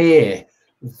got here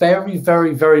very,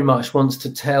 very, very much wants to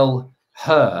tell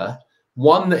her,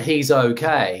 one, that he's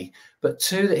okay, but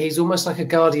two, that he's almost like a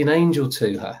guardian angel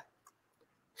to her.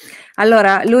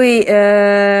 Allora, lui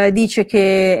dice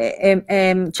che,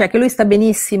 cioè che lui sta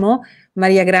benissimo,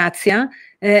 Maria Grazia,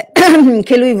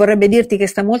 che lui vorrebbe dirti che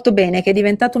sta molto bene, che è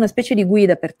diventato una specie di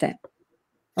guida per te.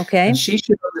 Ok? And she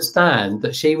should understand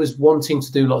that she was wanting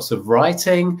to do lots of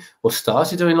writing, or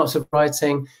started doing lots of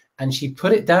writing, and she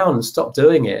put it down and stopped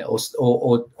doing it,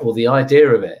 or the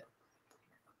idea of it.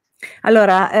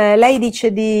 Allora, lei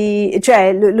dice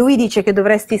cioè lui dice che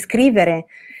dovresti scrivere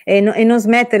e non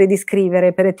smettere di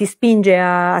scrivere, perché ti spinge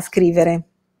a scrivere.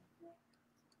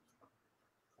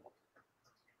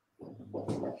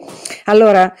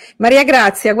 Allora, Maria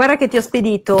Grazia, guarda che ti ho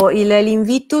spedito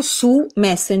l'invito su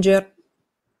Messenger.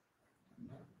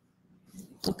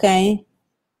 Ok?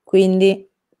 Quindi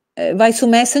vai su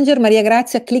Messenger, Maria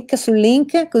Grazia, clicca sul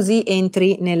link, così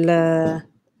entri nella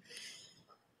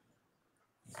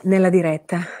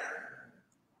diretta.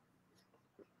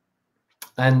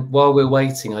 And while we're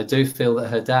waiting, I do feel that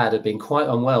her dad had been quite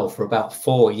unwell for about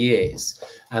 4 years,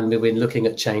 and we've been looking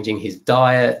at changing his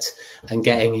diet and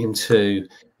getting him to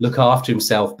look after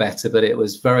himself better. But it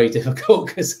was very difficult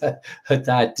because her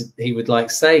dad, he would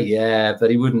like say, yeah, but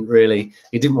he wouldn't really,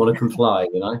 he didn't want to comply,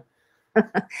 you know.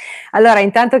 Allora,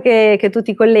 intanto che tu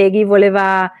ti colleghi,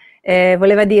 voleva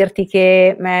dirti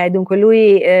che dunque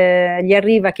lui gli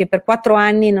arriva che per 4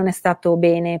 anni non è stato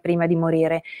bene prima di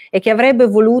morire e che avrebbe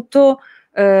voluto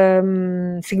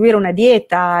seguire una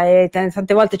dieta e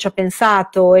tante volte ci ha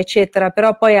pensato, eccetera,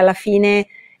 però poi alla fine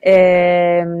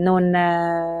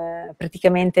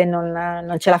praticamente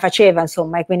non ce la faceva,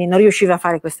 insomma, e quindi non riusciva a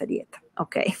fare questa dieta.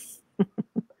 Ok.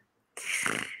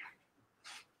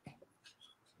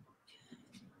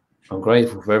 I'm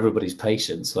grateful for everybody's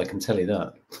patience, I can tell you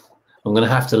that. I'm going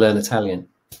to have to learn Italian.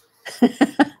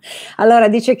 Allora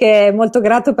dice che è molto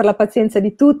grato per la pazienza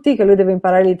di tutti, che lui deve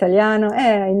imparare l'italiano.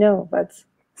 I know, but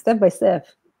step by step.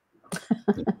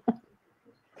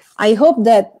 I hope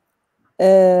that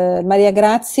Maria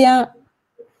Grazia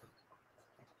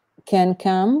can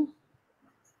come.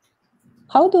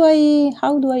 How do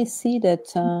I see that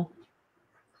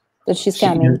she's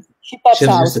coming? She pops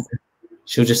out.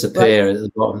 She'll just appear at the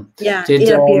bottom. Yeah, it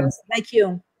appears like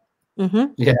you.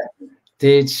 Mm-hmm. Yeah.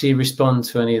 Did she respond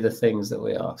to any of the things that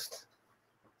we asked?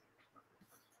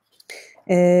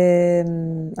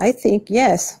 I think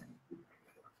yes.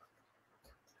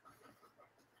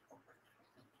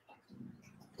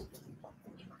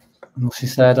 She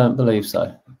said, I don't believe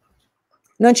so.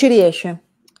 Non ci riesce.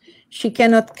 She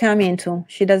cannot come into.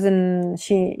 She doesn't.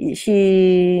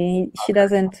 She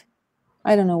doesn't.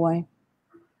 I don't know why.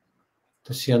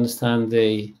 Does she understand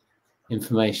the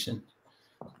information?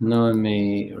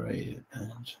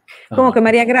 Comunque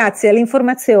Maria Grazia,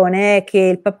 l'informazione è che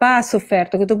il papà ha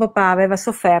sofferto, che tuo papà aveva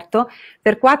sofferto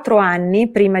per 4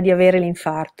 anni prima di avere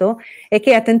l'infarto e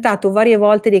che ha tentato varie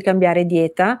volte di cambiare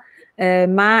dieta,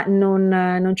 ma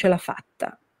non ce l'ha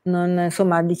fatta.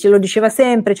 Insomma, lo diceva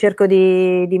sempre, cerco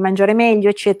di mangiare meglio,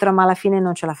 eccetera, ma alla fine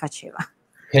non ce la faceva.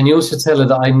 Can you also tell her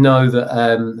that I know that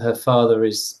her father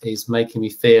is making me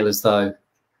feel as though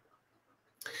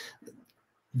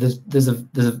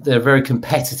they're a very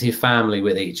competitive family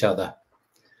with each other.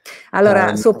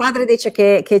 Allora, suo padre dice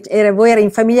che voi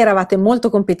in famiglia eravate molto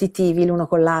competitivi l'uno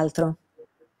con l'altro.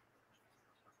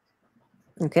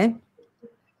 Ok?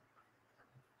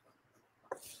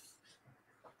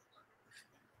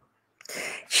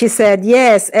 She said,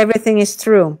 yes, everything is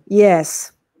true.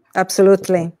 Yes,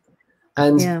 absolutely.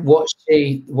 And what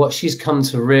she's come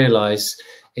to realize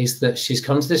is that she's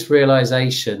come to this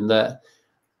realization that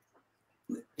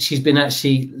she's been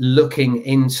actually looking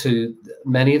into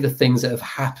many of the things that have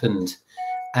happened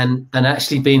and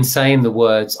actually been saying the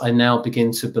words, I now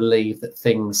begin to believe that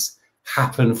things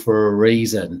happen for a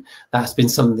reason. That's been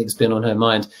something that's been on her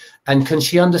mind. And can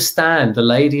she understand the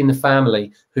lady in the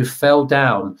family who fell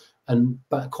down and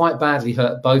quite badly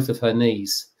hurt both of her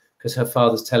knees? Because her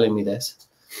father's telling me this.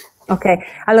 Ok,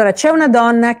 allora c'è una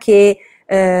donna che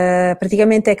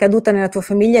praticamente è caduta nella tua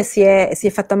famiglia e si è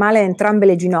fatta male a entrambe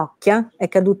le ginocchia, è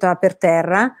caduta per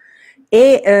terra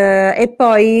e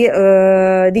poi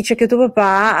dice che tuo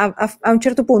papà a un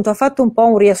certo punto ha fatto un po'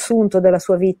 un riassunto della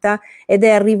sua vita ed è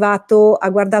arrivato, ha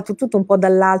guardato tutto un po'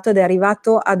 dall'alto ed è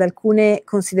arrivato ad alcune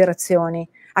considerazioni,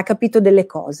 ha capito delle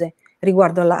cose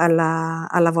riguardo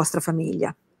alla vostra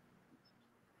famiglia.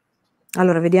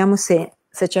 Allora vediamo se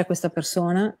c'è questa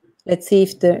persona. Let's see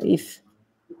if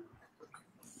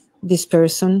this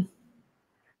person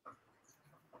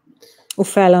who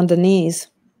fell on the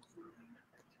knees.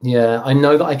 Yeah, I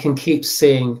know that I can keep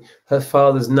seeing her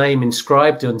father's name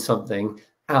inscribed on something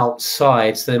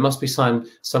outside. So there must be some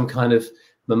kind of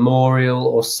memorial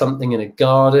or something in a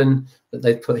garden that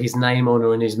they've put his name on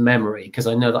or in his memory, because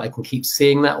I know that I can keep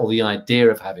seeing that, or the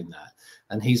idea of having that.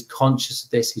 And he's conscious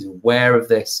of this, he's aware of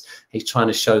this, he's trying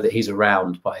to show that he's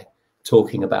around by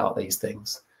talking about these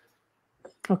things.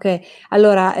 Ok,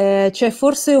 allora c'è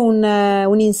forse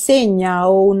un'insegna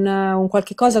o un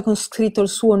qualche cosa con scritto il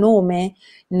suo nome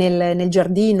nel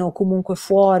giardino o comunque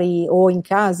fuori o in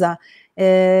casa,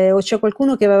 o c'è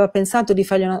qualcuno che aveva pensato di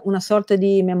fargli una sorta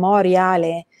di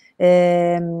memoriale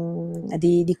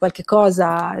di qualche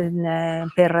cosa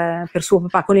per suo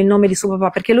papà, con il nome di suo papà,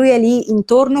 perché lui è lì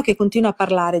intorno che continua a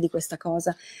parlare di questa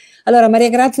cosa. Allora Maria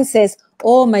Grazia says,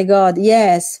 oh my God,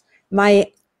 yes, my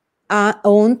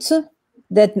aunt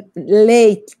that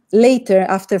later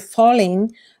after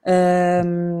falling,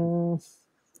 her,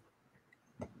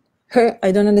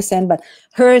 I don't understand, but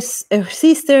her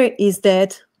sister is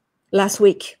dead last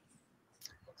week.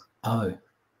 Oh.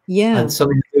 Yeah. And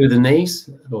something to do with the knees?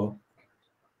 Or?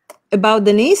 About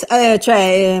the knees?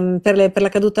 Cioè per la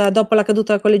caduta, dopo la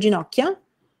caduta con le ginocchia?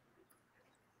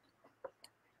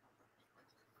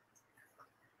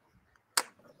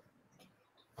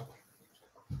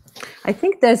 I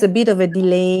think there's a bit of a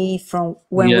delay from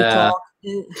when we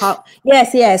talk.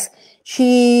 Yes.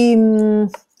 She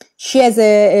has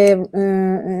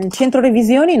centro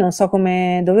revisioni, non so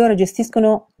come, dove ora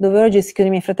gestiscono i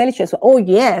miei fratelli, cioè, oh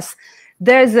yes,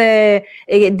 there's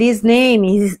this name,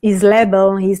 his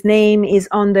label, his name is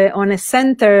on a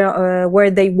center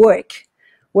where they work,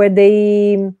 where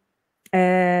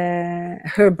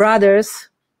her brothers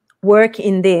work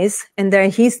in this, and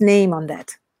there's his name on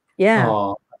that. Yeah.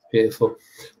 Oh, that's beautiful.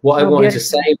 What I wanted to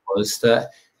say was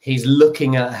that he's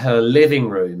looking at her living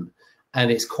room, and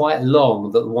it's quite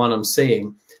long, the one I'm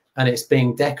seeing, and it's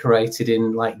being decorated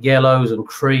in like yellows and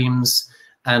creams.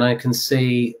 And I can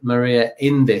see Maria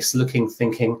in this looking,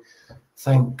 thinking,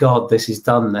 thank God this is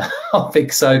done now.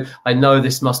 So I know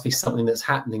this must be something that's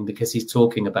happening because he's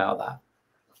talking about that.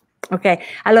 Ok,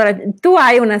 allora tu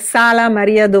hai una sala,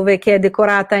 Maria, che è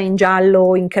decorata in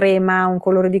giallo, in crema, un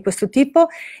colore di questo tipo,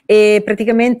 e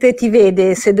praticamente ti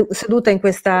vede seduta in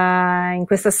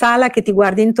questa sala, che ti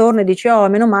guardi intorno e dici: oh,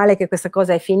 meno male che questa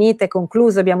cosa è finita, è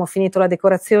conclusa, abbiamo finito la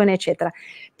decorazione, eccetera,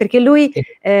 perché lui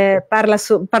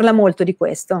parla molto di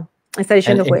questo e sta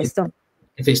dicendo questo.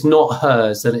 If it's not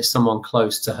hers, then it's someone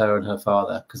close to her and her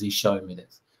father, because he's shown me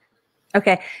this.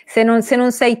 Ok, se non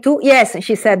sei tu, yes,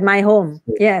 she said, my home.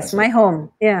 Yes, my home.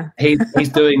 Yeah.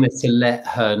 He's doing this to let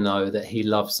her know that he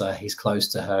loves her, he's close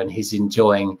to her, and he's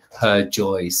enjoying her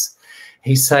joys.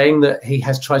 He's saying that he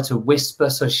has tried to whisper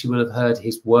so she will have heard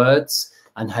his words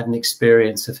and had an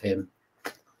experience of him.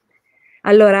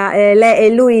 Allora,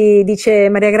 lui dice,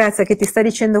 Maria Grazia, che ti sta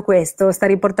dicendo questo, sta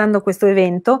riportando questo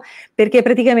evento, perché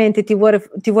praticamente ti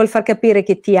vuol far capire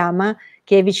che ti ama,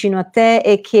 che è vicino a te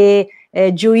e che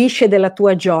gioisce della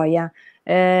tua gioia,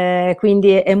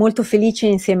 quindi è molto felice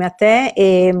insieme a te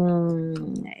e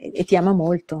ti ama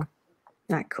molto.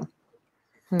 Ecco.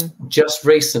 Just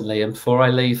recently, and before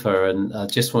I leave her, and I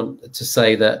just want to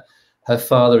say that her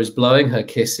father is blowing her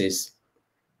kisses,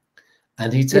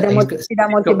 and he's got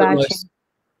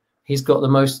the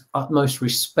most utmost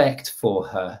respect for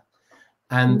her,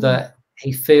 and that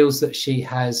he feels that she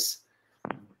has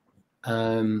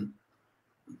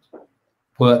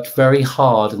worked very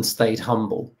hard and stayed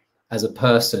humble as a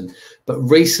person. But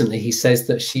recently he says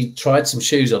that she tried some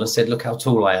shoes on and said, look how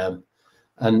tall I am.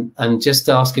 And just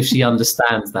ask if she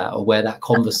understands that, or where that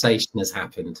conversation has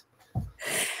happened.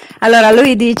 Allora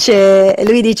lui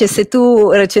dice se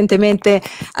tu recentemente,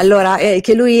 allora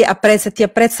che lui ti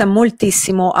apprezza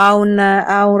moltissimo, ha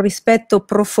un rispetto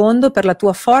profondo per la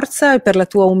tua forza e per la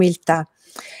tua umiltà,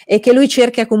 e che lui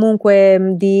cerca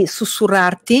comunque di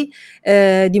sussurrarti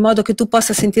di modo che tu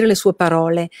possa sentire le sue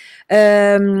parole.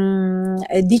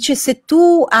 Dice, se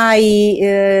tu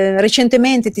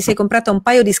recentemente ti sei comprata un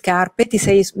paio di scarpe, ti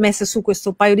sei messa su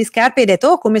questo paio di scarpe e hai detto: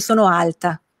 oh, come sono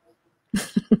alta.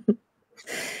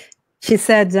 She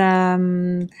said,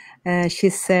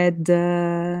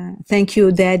 thank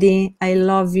you, Daddy, I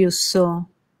love you so.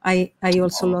 I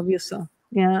also love you so.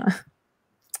 Yeah.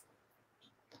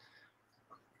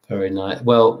 Very nice.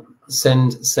 Well,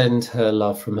 send her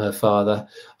love from her father.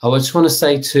 I just want to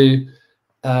say to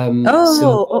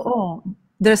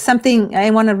there's something I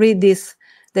want to read this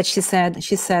that she said.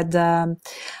 She said,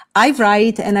 I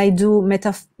write and I do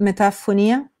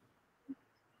metaphonia.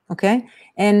 Okay,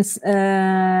 and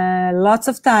lots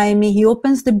of time he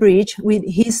opens the bridge with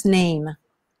his name.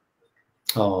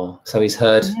 Oh, so he's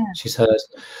heard. Yeah. She's heard,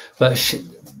 but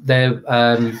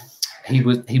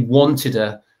he wanted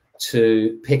her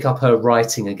to pick up her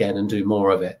writing again and do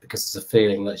more of it, because there's a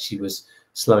feeling that she was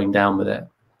slowing down with it.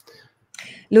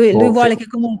 Lui vuole che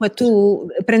comunque tu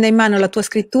prenda in mano la tua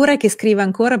scrittura e che scriva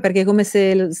ancora, perché è come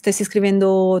se stessi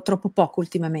scrivendo troppo poco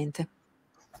ultimamente.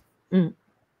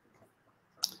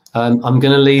 I'm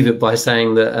going to leave it by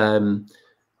saying that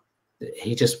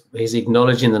he's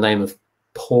acknowledging the name of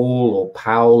Paul or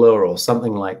Paola or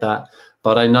something like that.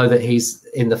 But I know that he's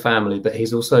in the family, but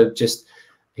he's also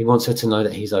he wants her to know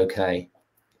that he's okay.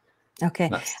 Ok,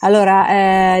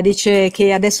 allora dice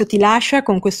che adesso ti lascia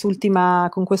con quest'ultima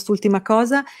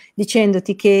cosa,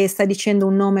 dicendoti che sta dicendo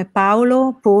un nome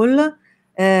Paul,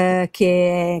 che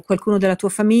è qualcuno della tua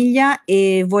famiglia,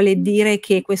 e vuole dire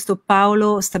che questo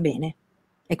Paolo sta bene,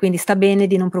 e quindi sta bene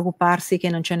di non preoccuparsi, che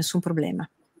non c'è nessun problema.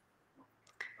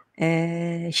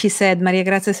 She said, Maria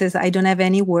Grazia says, I don't have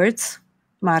any words.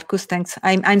 Marcus, thanks.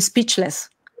 I'm speechless.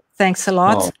 Thanks a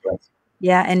lot. Oh,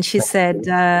 yeah, and she said,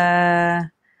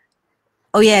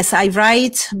 oh yes, I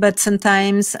write, but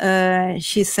sometimes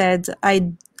she said,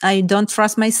 I I don't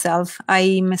trust myself.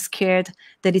 I'm scared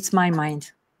that it's my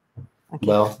mind. Okay.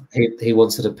 Well, he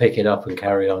wanted to pick it up and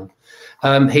carry on.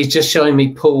 He's just showing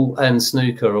me pool and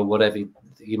snooker, or whatever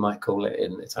you might call it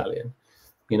in Italian.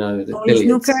 You know, the billiards.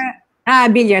 Snooker.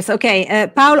 Billiards. Okay.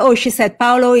 Paolo. Oh, she said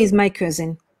Paolo is my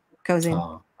cousin.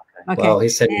 Oh, okay. Well, he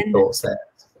said he thoughts there.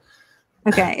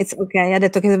 Ok, it's okay, ha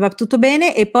detto che va tutto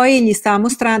bene e poi ti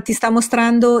sta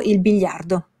mostrando il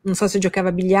biliardo. Non so se giocava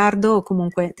a biliardo o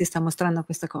comunque ti sta mostrando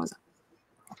questa cosa.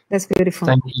 That's beautiful.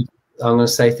 Thank you. I'm going to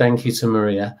say thank you to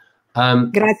Maria.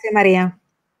 Grazie Maria.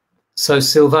 So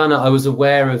Silvana, I was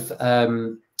aware of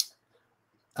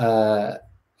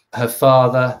her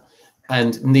father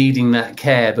and needing that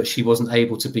care, but she wasn't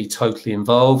able to be totally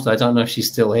involved. I don't know if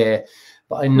she's still here,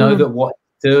 but I know that what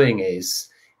he's doing is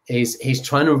he's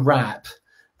trying to wrap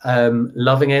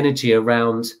loving energy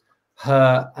around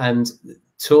her and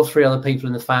 2 or 3 other people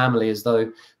in the family, as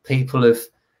though people have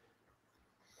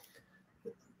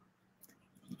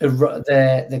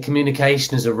their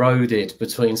communication is eroded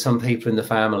between some people in the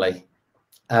family.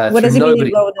 What does it mean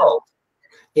eroded?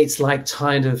 It's like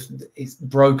it's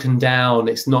broken down.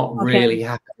 It's not really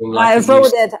happening. Like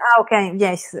eroded. Ok,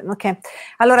 yes, ok.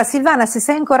 Allora Silvana, se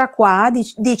sei ancora qua,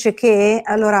 dice che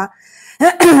allora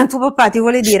tuo papà ti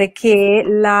vuole dire che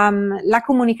la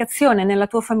comunicazione nella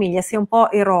tua famiglia sia un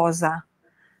po' erosa,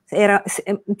 sia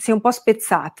un po'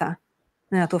 spezzata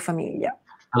nella tua famiglia.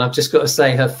 And I've just got to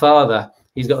say, her father,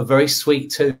 he's got a very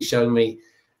sweet tooth, showing me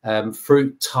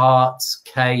fruit tarts,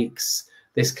 cakes,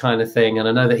 this kind of thing. And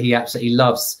I know that he absolutely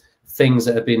loves things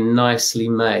that have been nicely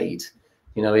made.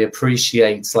 You know, he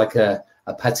appreciates like a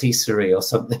patisserie or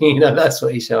something. You know, that's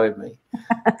what he's showing me.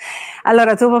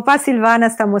 Allora, tuo papà Silvana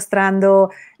sta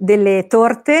mostrando delle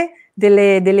torte,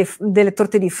 delle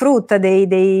torte di frutta,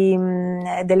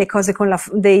 delle cose con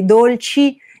dei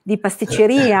dolci di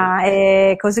pasticceria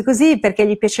e cose così, perché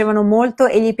gli piacevano molto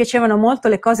e gli piacevano molto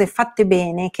le cose fatte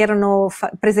bene, che erano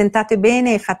presentate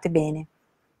bene e fatte bene.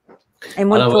 È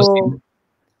molto...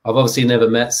 I've obviously never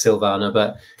met Silvana,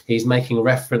 but he's making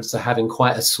reference to having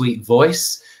quite a sweet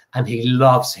voice and he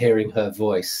loves hearing her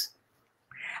voice.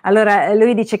 Allora,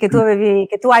 lui dice che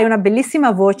tu hai una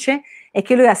bellissima voce e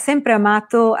che lui ha sempre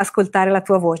amato ascoltare la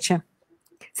tua voce.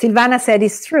 Silvana said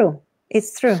it's true.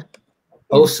 It's true.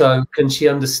 Also, can she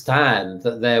understand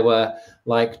that there were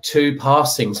like 2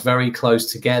 passings very close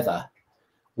together,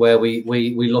 where we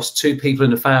lost 2 people in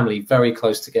the family very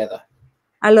close together?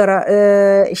 Allora,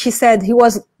 she said he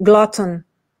was glutton.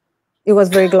 He was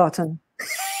very glutton.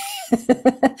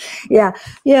 yeah.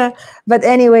 But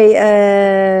anyway,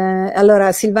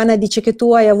 allora Silvana dice che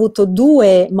tu hai avuto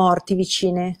 2 morti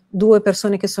vicine, 2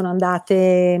 persone che sono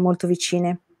andate molto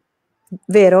vicine.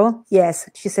 Vero? Yes,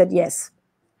 she said yes.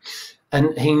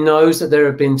 And he knows that there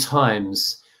have been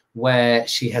times where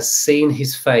she has seen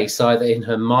his face either in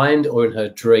her mind or in her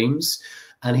dreams,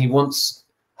 and he wants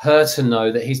her to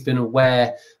know that he's been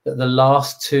aware that the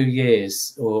last 2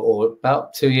 years, or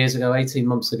about 2 years ago, 18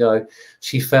 months ago,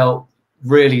 she felt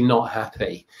really not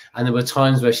happy. And there were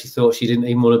times where she thought she didn't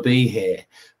even want to be here.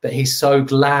 But he's so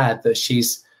glad that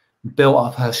she's built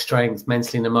up her strength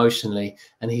mentally and emotionally.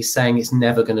 And he's saying it's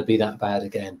never going to be that bad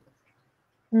again.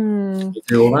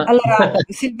 Allora,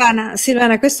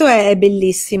 Silvana, questo è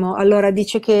bellissimo. Allora,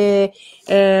 dice che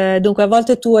dunque a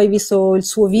volte tu hai visto il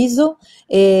suo viso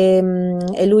e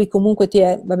lui comunque ti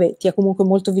è comunque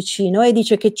molto vicino, e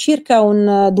dice che circa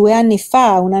 2 anni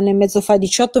fa, 1 anno e mezzo fa,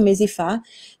 18 mesi fa,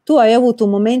 tu hai avuto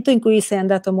un momento in cui sei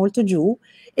andato molto giù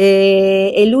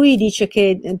e lui dice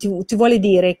che ti vuole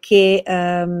dire che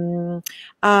ha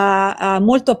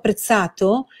molto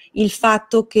apprezzato il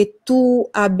fatto che tu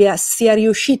sia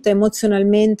riuscita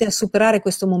emozionalmente a superare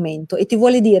questo momento, e ti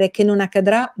vuole dire che non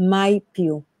accadrà mai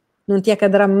più, non ti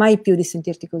accadrà mai più di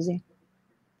sentirti così.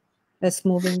 That's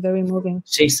moving, very moving.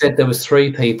 She said there was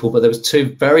 3 people, but there was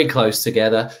 2 very close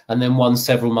together and then 1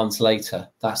 several months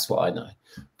later. That's what I know.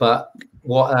 But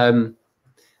what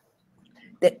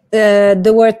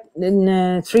there were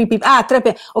 3 people. 3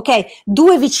 people. Ok,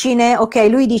 2 vicine. Ok,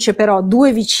 lui dice però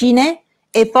 2 vicine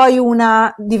e poi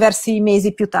una diversi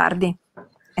mesi più tardi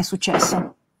è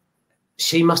successo.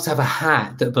 She must have a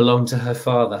hat that belonged to her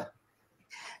father.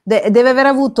 Deve aver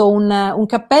avuto un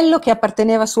cappello che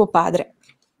apparteneva a suo padre.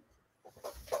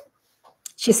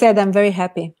 She said, I'm very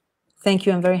happy. Thank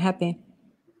you, I'm very happy.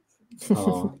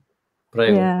 Oh,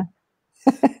 prego. Yeah.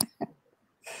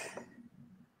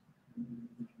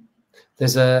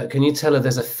 Can you tell her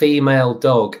there's a female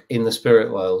dog in the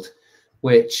spirit world,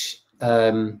 which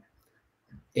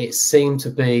it seemed to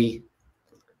be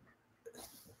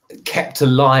kept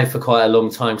alive for quite a long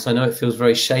time. So I know it feels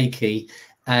very shaky,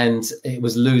 and it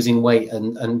was losing weight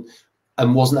and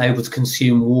and wasn't able to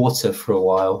consume water for a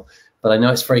while. But I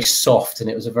know it's very soft, and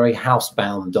it was a very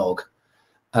housebound dog.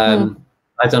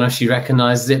 I don't know if she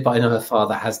recognizes it, but I know her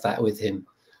father has that with him.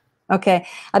 Ok,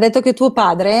 ha detto che tuo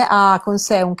padre ha con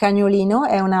sé un cagnolino,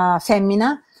 è una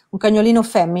femmina, un cagnolino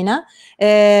femmina,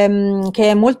 che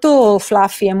è molto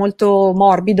fluffy, è molto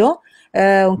morbido,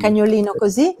 un cagnolino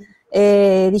così,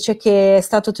 e dice che è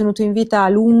stato tenuto in vita a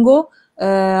lungo,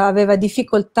 aveva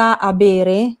difficoltà a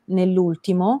bere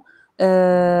nell'ultimo,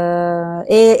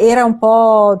 e era un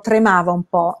po', tremava un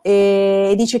po',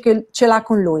 e dice che ce l'ha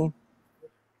con lui.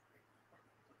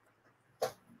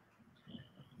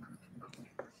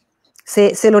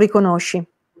 Se lo riconosci.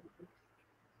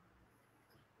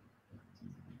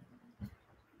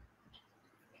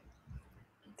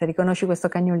 Se riconosci questo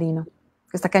cagnolino,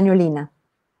 questa cagnolina.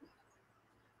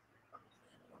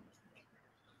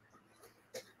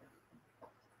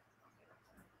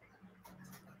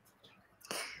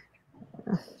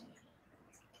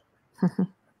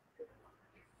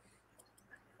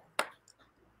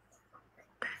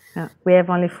 We have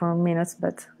only 4 minutes,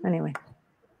 but anyway.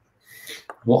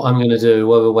 What I'm going to do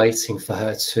while we're waiting for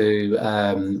her to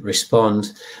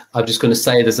respond, I'm just going to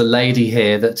say there's a lady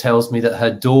here that tells me that her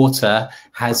daughter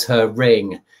has her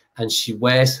ring, and she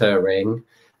wears her ring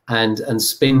and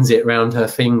spins it round her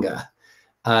finger.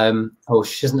 Oh,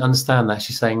 she doesn't understand that.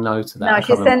 She's saying no to that. No,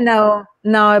 she said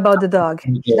no about the dog.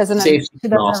 She doesn't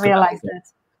realize that.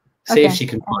 See if she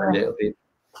can find it.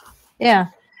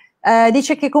 Yeah.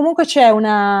 Dice che comunque c'è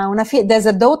una figlia. There's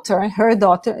a daughter, her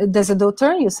daughter. There's a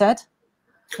daughter, you said?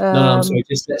 No, I'm sorry.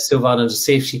 Just let Silvana just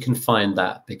see if she can find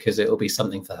that, because it will be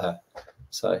something for her.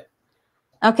 So.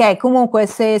 Ok, comunque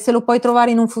se lo puoi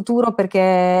trovare in un futuro,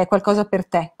 perché è qualcosa per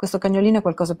te, questo cagnolino è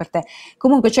qualcosa per te.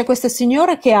 Comunque c'è questa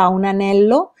signora che ha un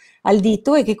anello al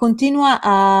dito e che continua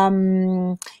a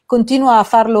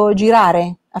farlo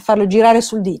girare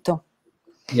sul dito.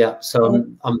 Yeah, so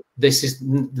this is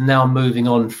now moving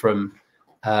on from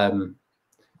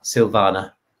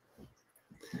Silvana.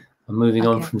 I'm moving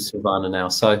on from Silvana now.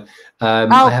 So I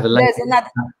have a lady.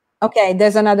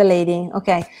 There's another lady.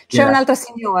 Ok, c'è un'altra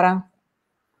signora.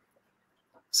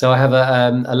 So I have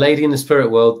a lady in the spirit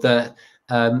world that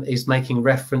is making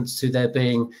reference to there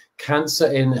being cancer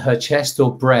in her chest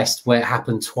or breast where it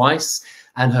happened twice,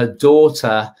 and her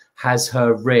daughter has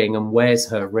her ring and wears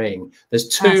her ring. There's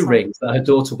two rings, but her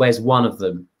daughter wears one of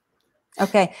them.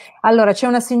 Ok, allora c'è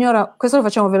una signora, questo lo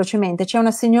facciamo velocemente, c'è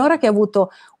una signora che ha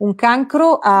avuto un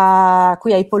cancro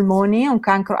qui ai polmoni, un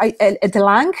cancro at the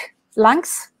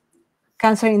lungs,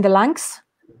 cancer in the lungs.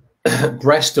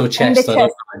 Breast or chest?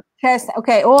 Chest,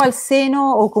 ok, o al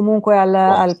seno o comunque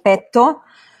al petto,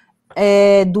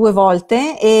 2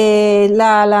 volte, e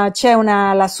c'è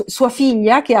sua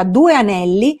figlia che ha 2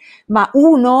 anelli, ma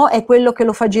uno è quello che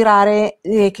lo fa girare,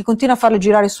 che continua a farlo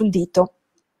girare sul dito.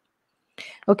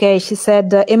 Ok, she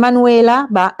said Emanuela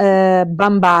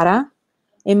Bambara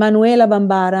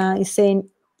is saying,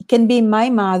 it can be my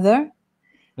mother,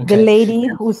 the lady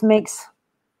who makes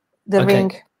the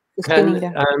ring.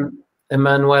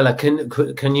 Emanuela,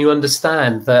 can you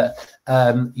understand that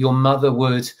your mother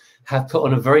would have put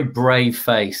on a very brave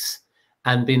face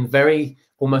and been very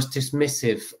almost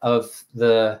dismissive of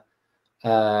the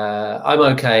I'm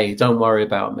okay, don't worry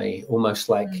about me, almost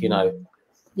like,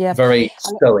 very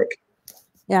stoic.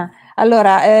 Yeah.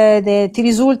 Allora, ti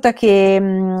risulta che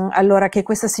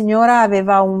questa signora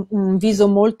aveva un viso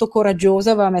molto coraggioso,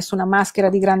 aveva messo una maschera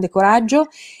di grande coraggio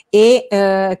e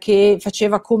che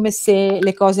faceva come se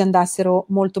le cose andassero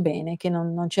molto bene, che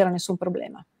non c'era nessun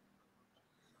problema.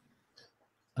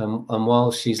 And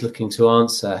while she's looking to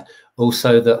answer,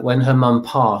 also that when her mum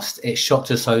passed, it shocked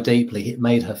her so deeply, it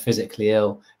made her physically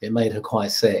ill, it made her quite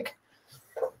sick.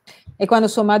 E quando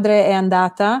sua madre è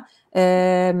andata,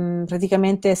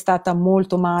 praticamente è stata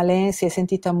molto male, si è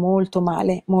sentita molto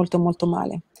male, molto molto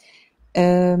male.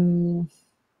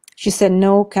 She said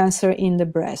no cancer in the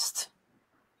breast.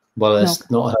 Well, that's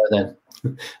not her then.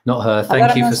 Not her.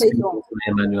 Thank you for speaking to me,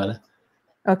 Emanuela.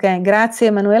 Ok, grazie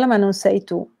Emanuela, ma non sei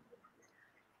tu.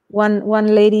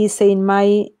 One lady is saying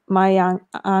my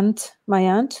aunt,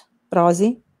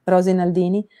 Rosie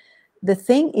Naldini. The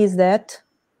thing is that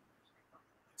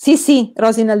Sì,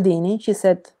 Rosie Naldini, she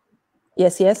said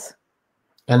yes.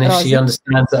 And if she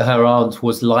understands that her aunt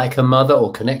was like her mother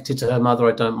or connected to her mother,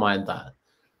 I don't mind that.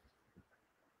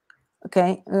 Ok,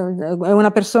 è una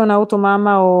persona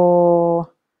automamma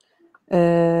o...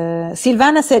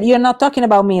 Silvana said, you're not talking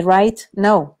about me, right?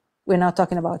 No, we're not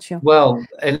talking about you. Well,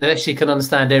 unless she can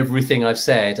understand everything I've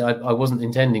said, I wasn't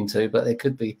intending to, but it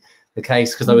could be the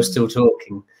case because I was still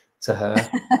talking to her.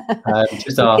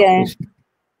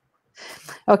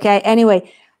 Ok,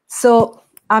 anyway, So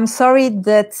I'm sorry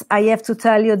that I have to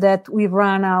tell you that we've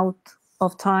run out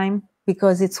of time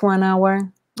because it's 1 hour.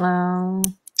 Oh.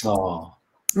 Oh.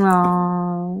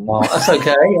 Well, that's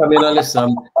okay. I mean,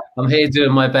 listen, I'm here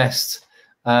doing my best.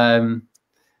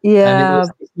 Yeah. And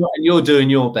you're doing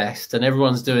your best, and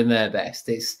everyone's doing their best.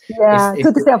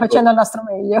 Tutti stiamo facendo il nostro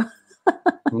meglio.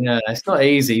 Yeah, it's not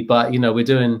easy, but you know, we're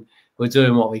doing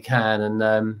what we can, and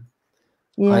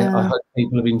I hope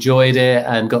people have enjoyed it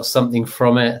and got something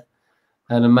from it,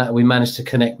 and we managed to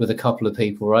connect with a couple of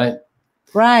people, right?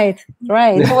 Right.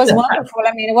 It was wonderful.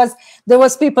 I mean, there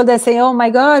was people that say, "Oh my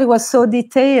God, it was so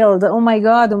detailed. Oh my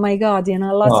God." You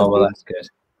know, lots of people. That's good.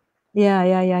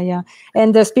 Yeah.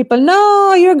 And there's people,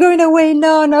 "No, you're going away."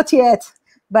 No, not yet.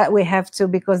 But we have to,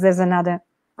 because there's another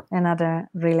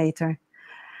relator.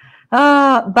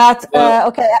 But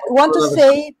okay, I want to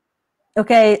say,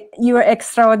 okay, you are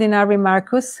extraordinary,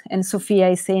 Marcus, and Sophia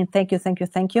is saying thank you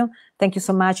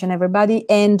so much, and everybody.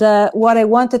 And what I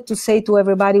wanted to say to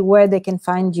everybody, where they can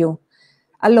find you.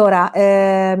 Allora,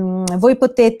 voi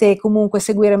potete comunque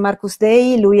seguire Marcus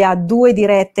Day, lui ha 2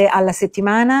 dirette alla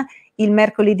settimana, il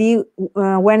mercoledì,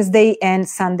 Wednesday and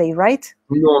Sunday, right?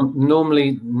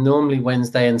 Normally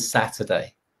Wednesday and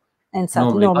Saturday.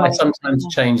 Normally, but I sometimes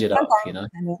change it up, you know.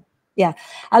 Yeah.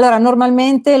 Allora,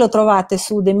 normalmente lo trovate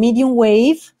su The Medium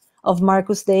Wave of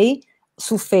Marcus Day,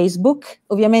 su Facebook.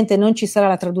 Ovviamente non ci sarà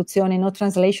la traduzione, no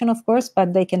translation, of course,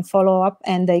 but they can follow up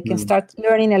and they can start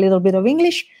learning a little bit of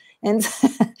English, and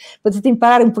potete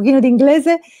imparare un pochino di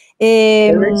inglese.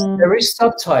 There is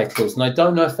subtitles, and I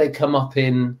don't know if they come up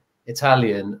in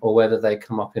Italian or whether they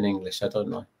come up in English. I don't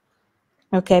know.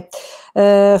 Ok,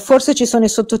 forse ci sono I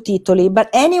sottotitoli, but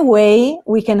anyway,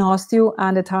 we can host you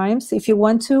other times if you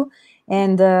want to,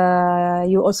 and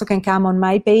you also can come on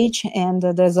my page, and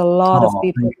there's a lot of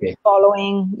people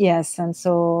following. Yes, and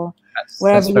so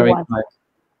wherever you want.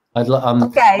 Nice. I'm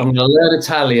going to learn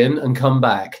Italian and come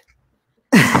back.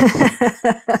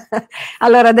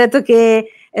 Allora, ha detto che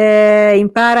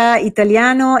impara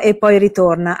italiano e poi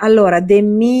ritorna. Allora, The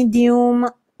Medium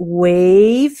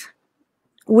Wave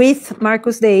with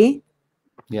Marcus Day?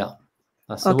 Yeah,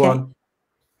 that's the one.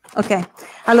 Ok,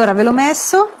 allora ve l'ho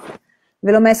messo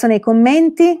nei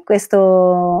commenti,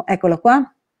 questo, eccolo qua.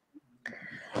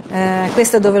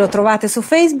 Questo è dove lo trovate su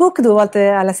Facebook 2 volte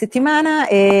alla settimana,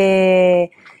 e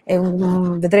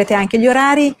vedrete anche gli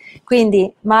orari.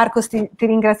 Quindi Marcos, ti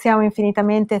ringraziamo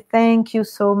infinitamente. Thank you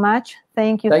so much.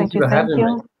 Thank you.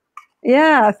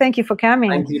 Yeah, thank you for coming.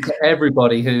 Thank you to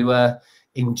everybody who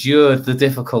endured the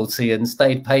difficulty and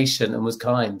stayed patient and was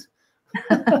kind.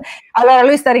 Allora,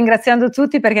 lui sta ringraziando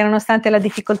tutti perché, nonostante la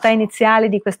difficoltà iniziale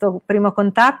di questo primo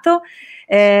contatto,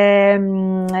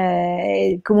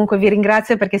 comunque vi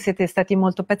ringrazio perché siete stati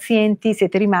molto pazienti,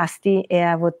 siete rimasti e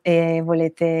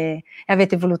avete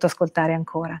voluto ascoltare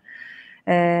ancora.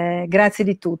 Grazie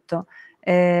di tutto.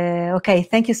 Ok,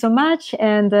 thank you so much,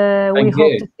 and we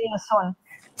hope to see you soon.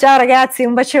 Ciao ragazzi,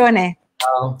 un bacione.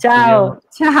 Ciao.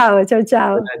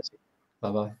 Ciao.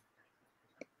 Bye bye.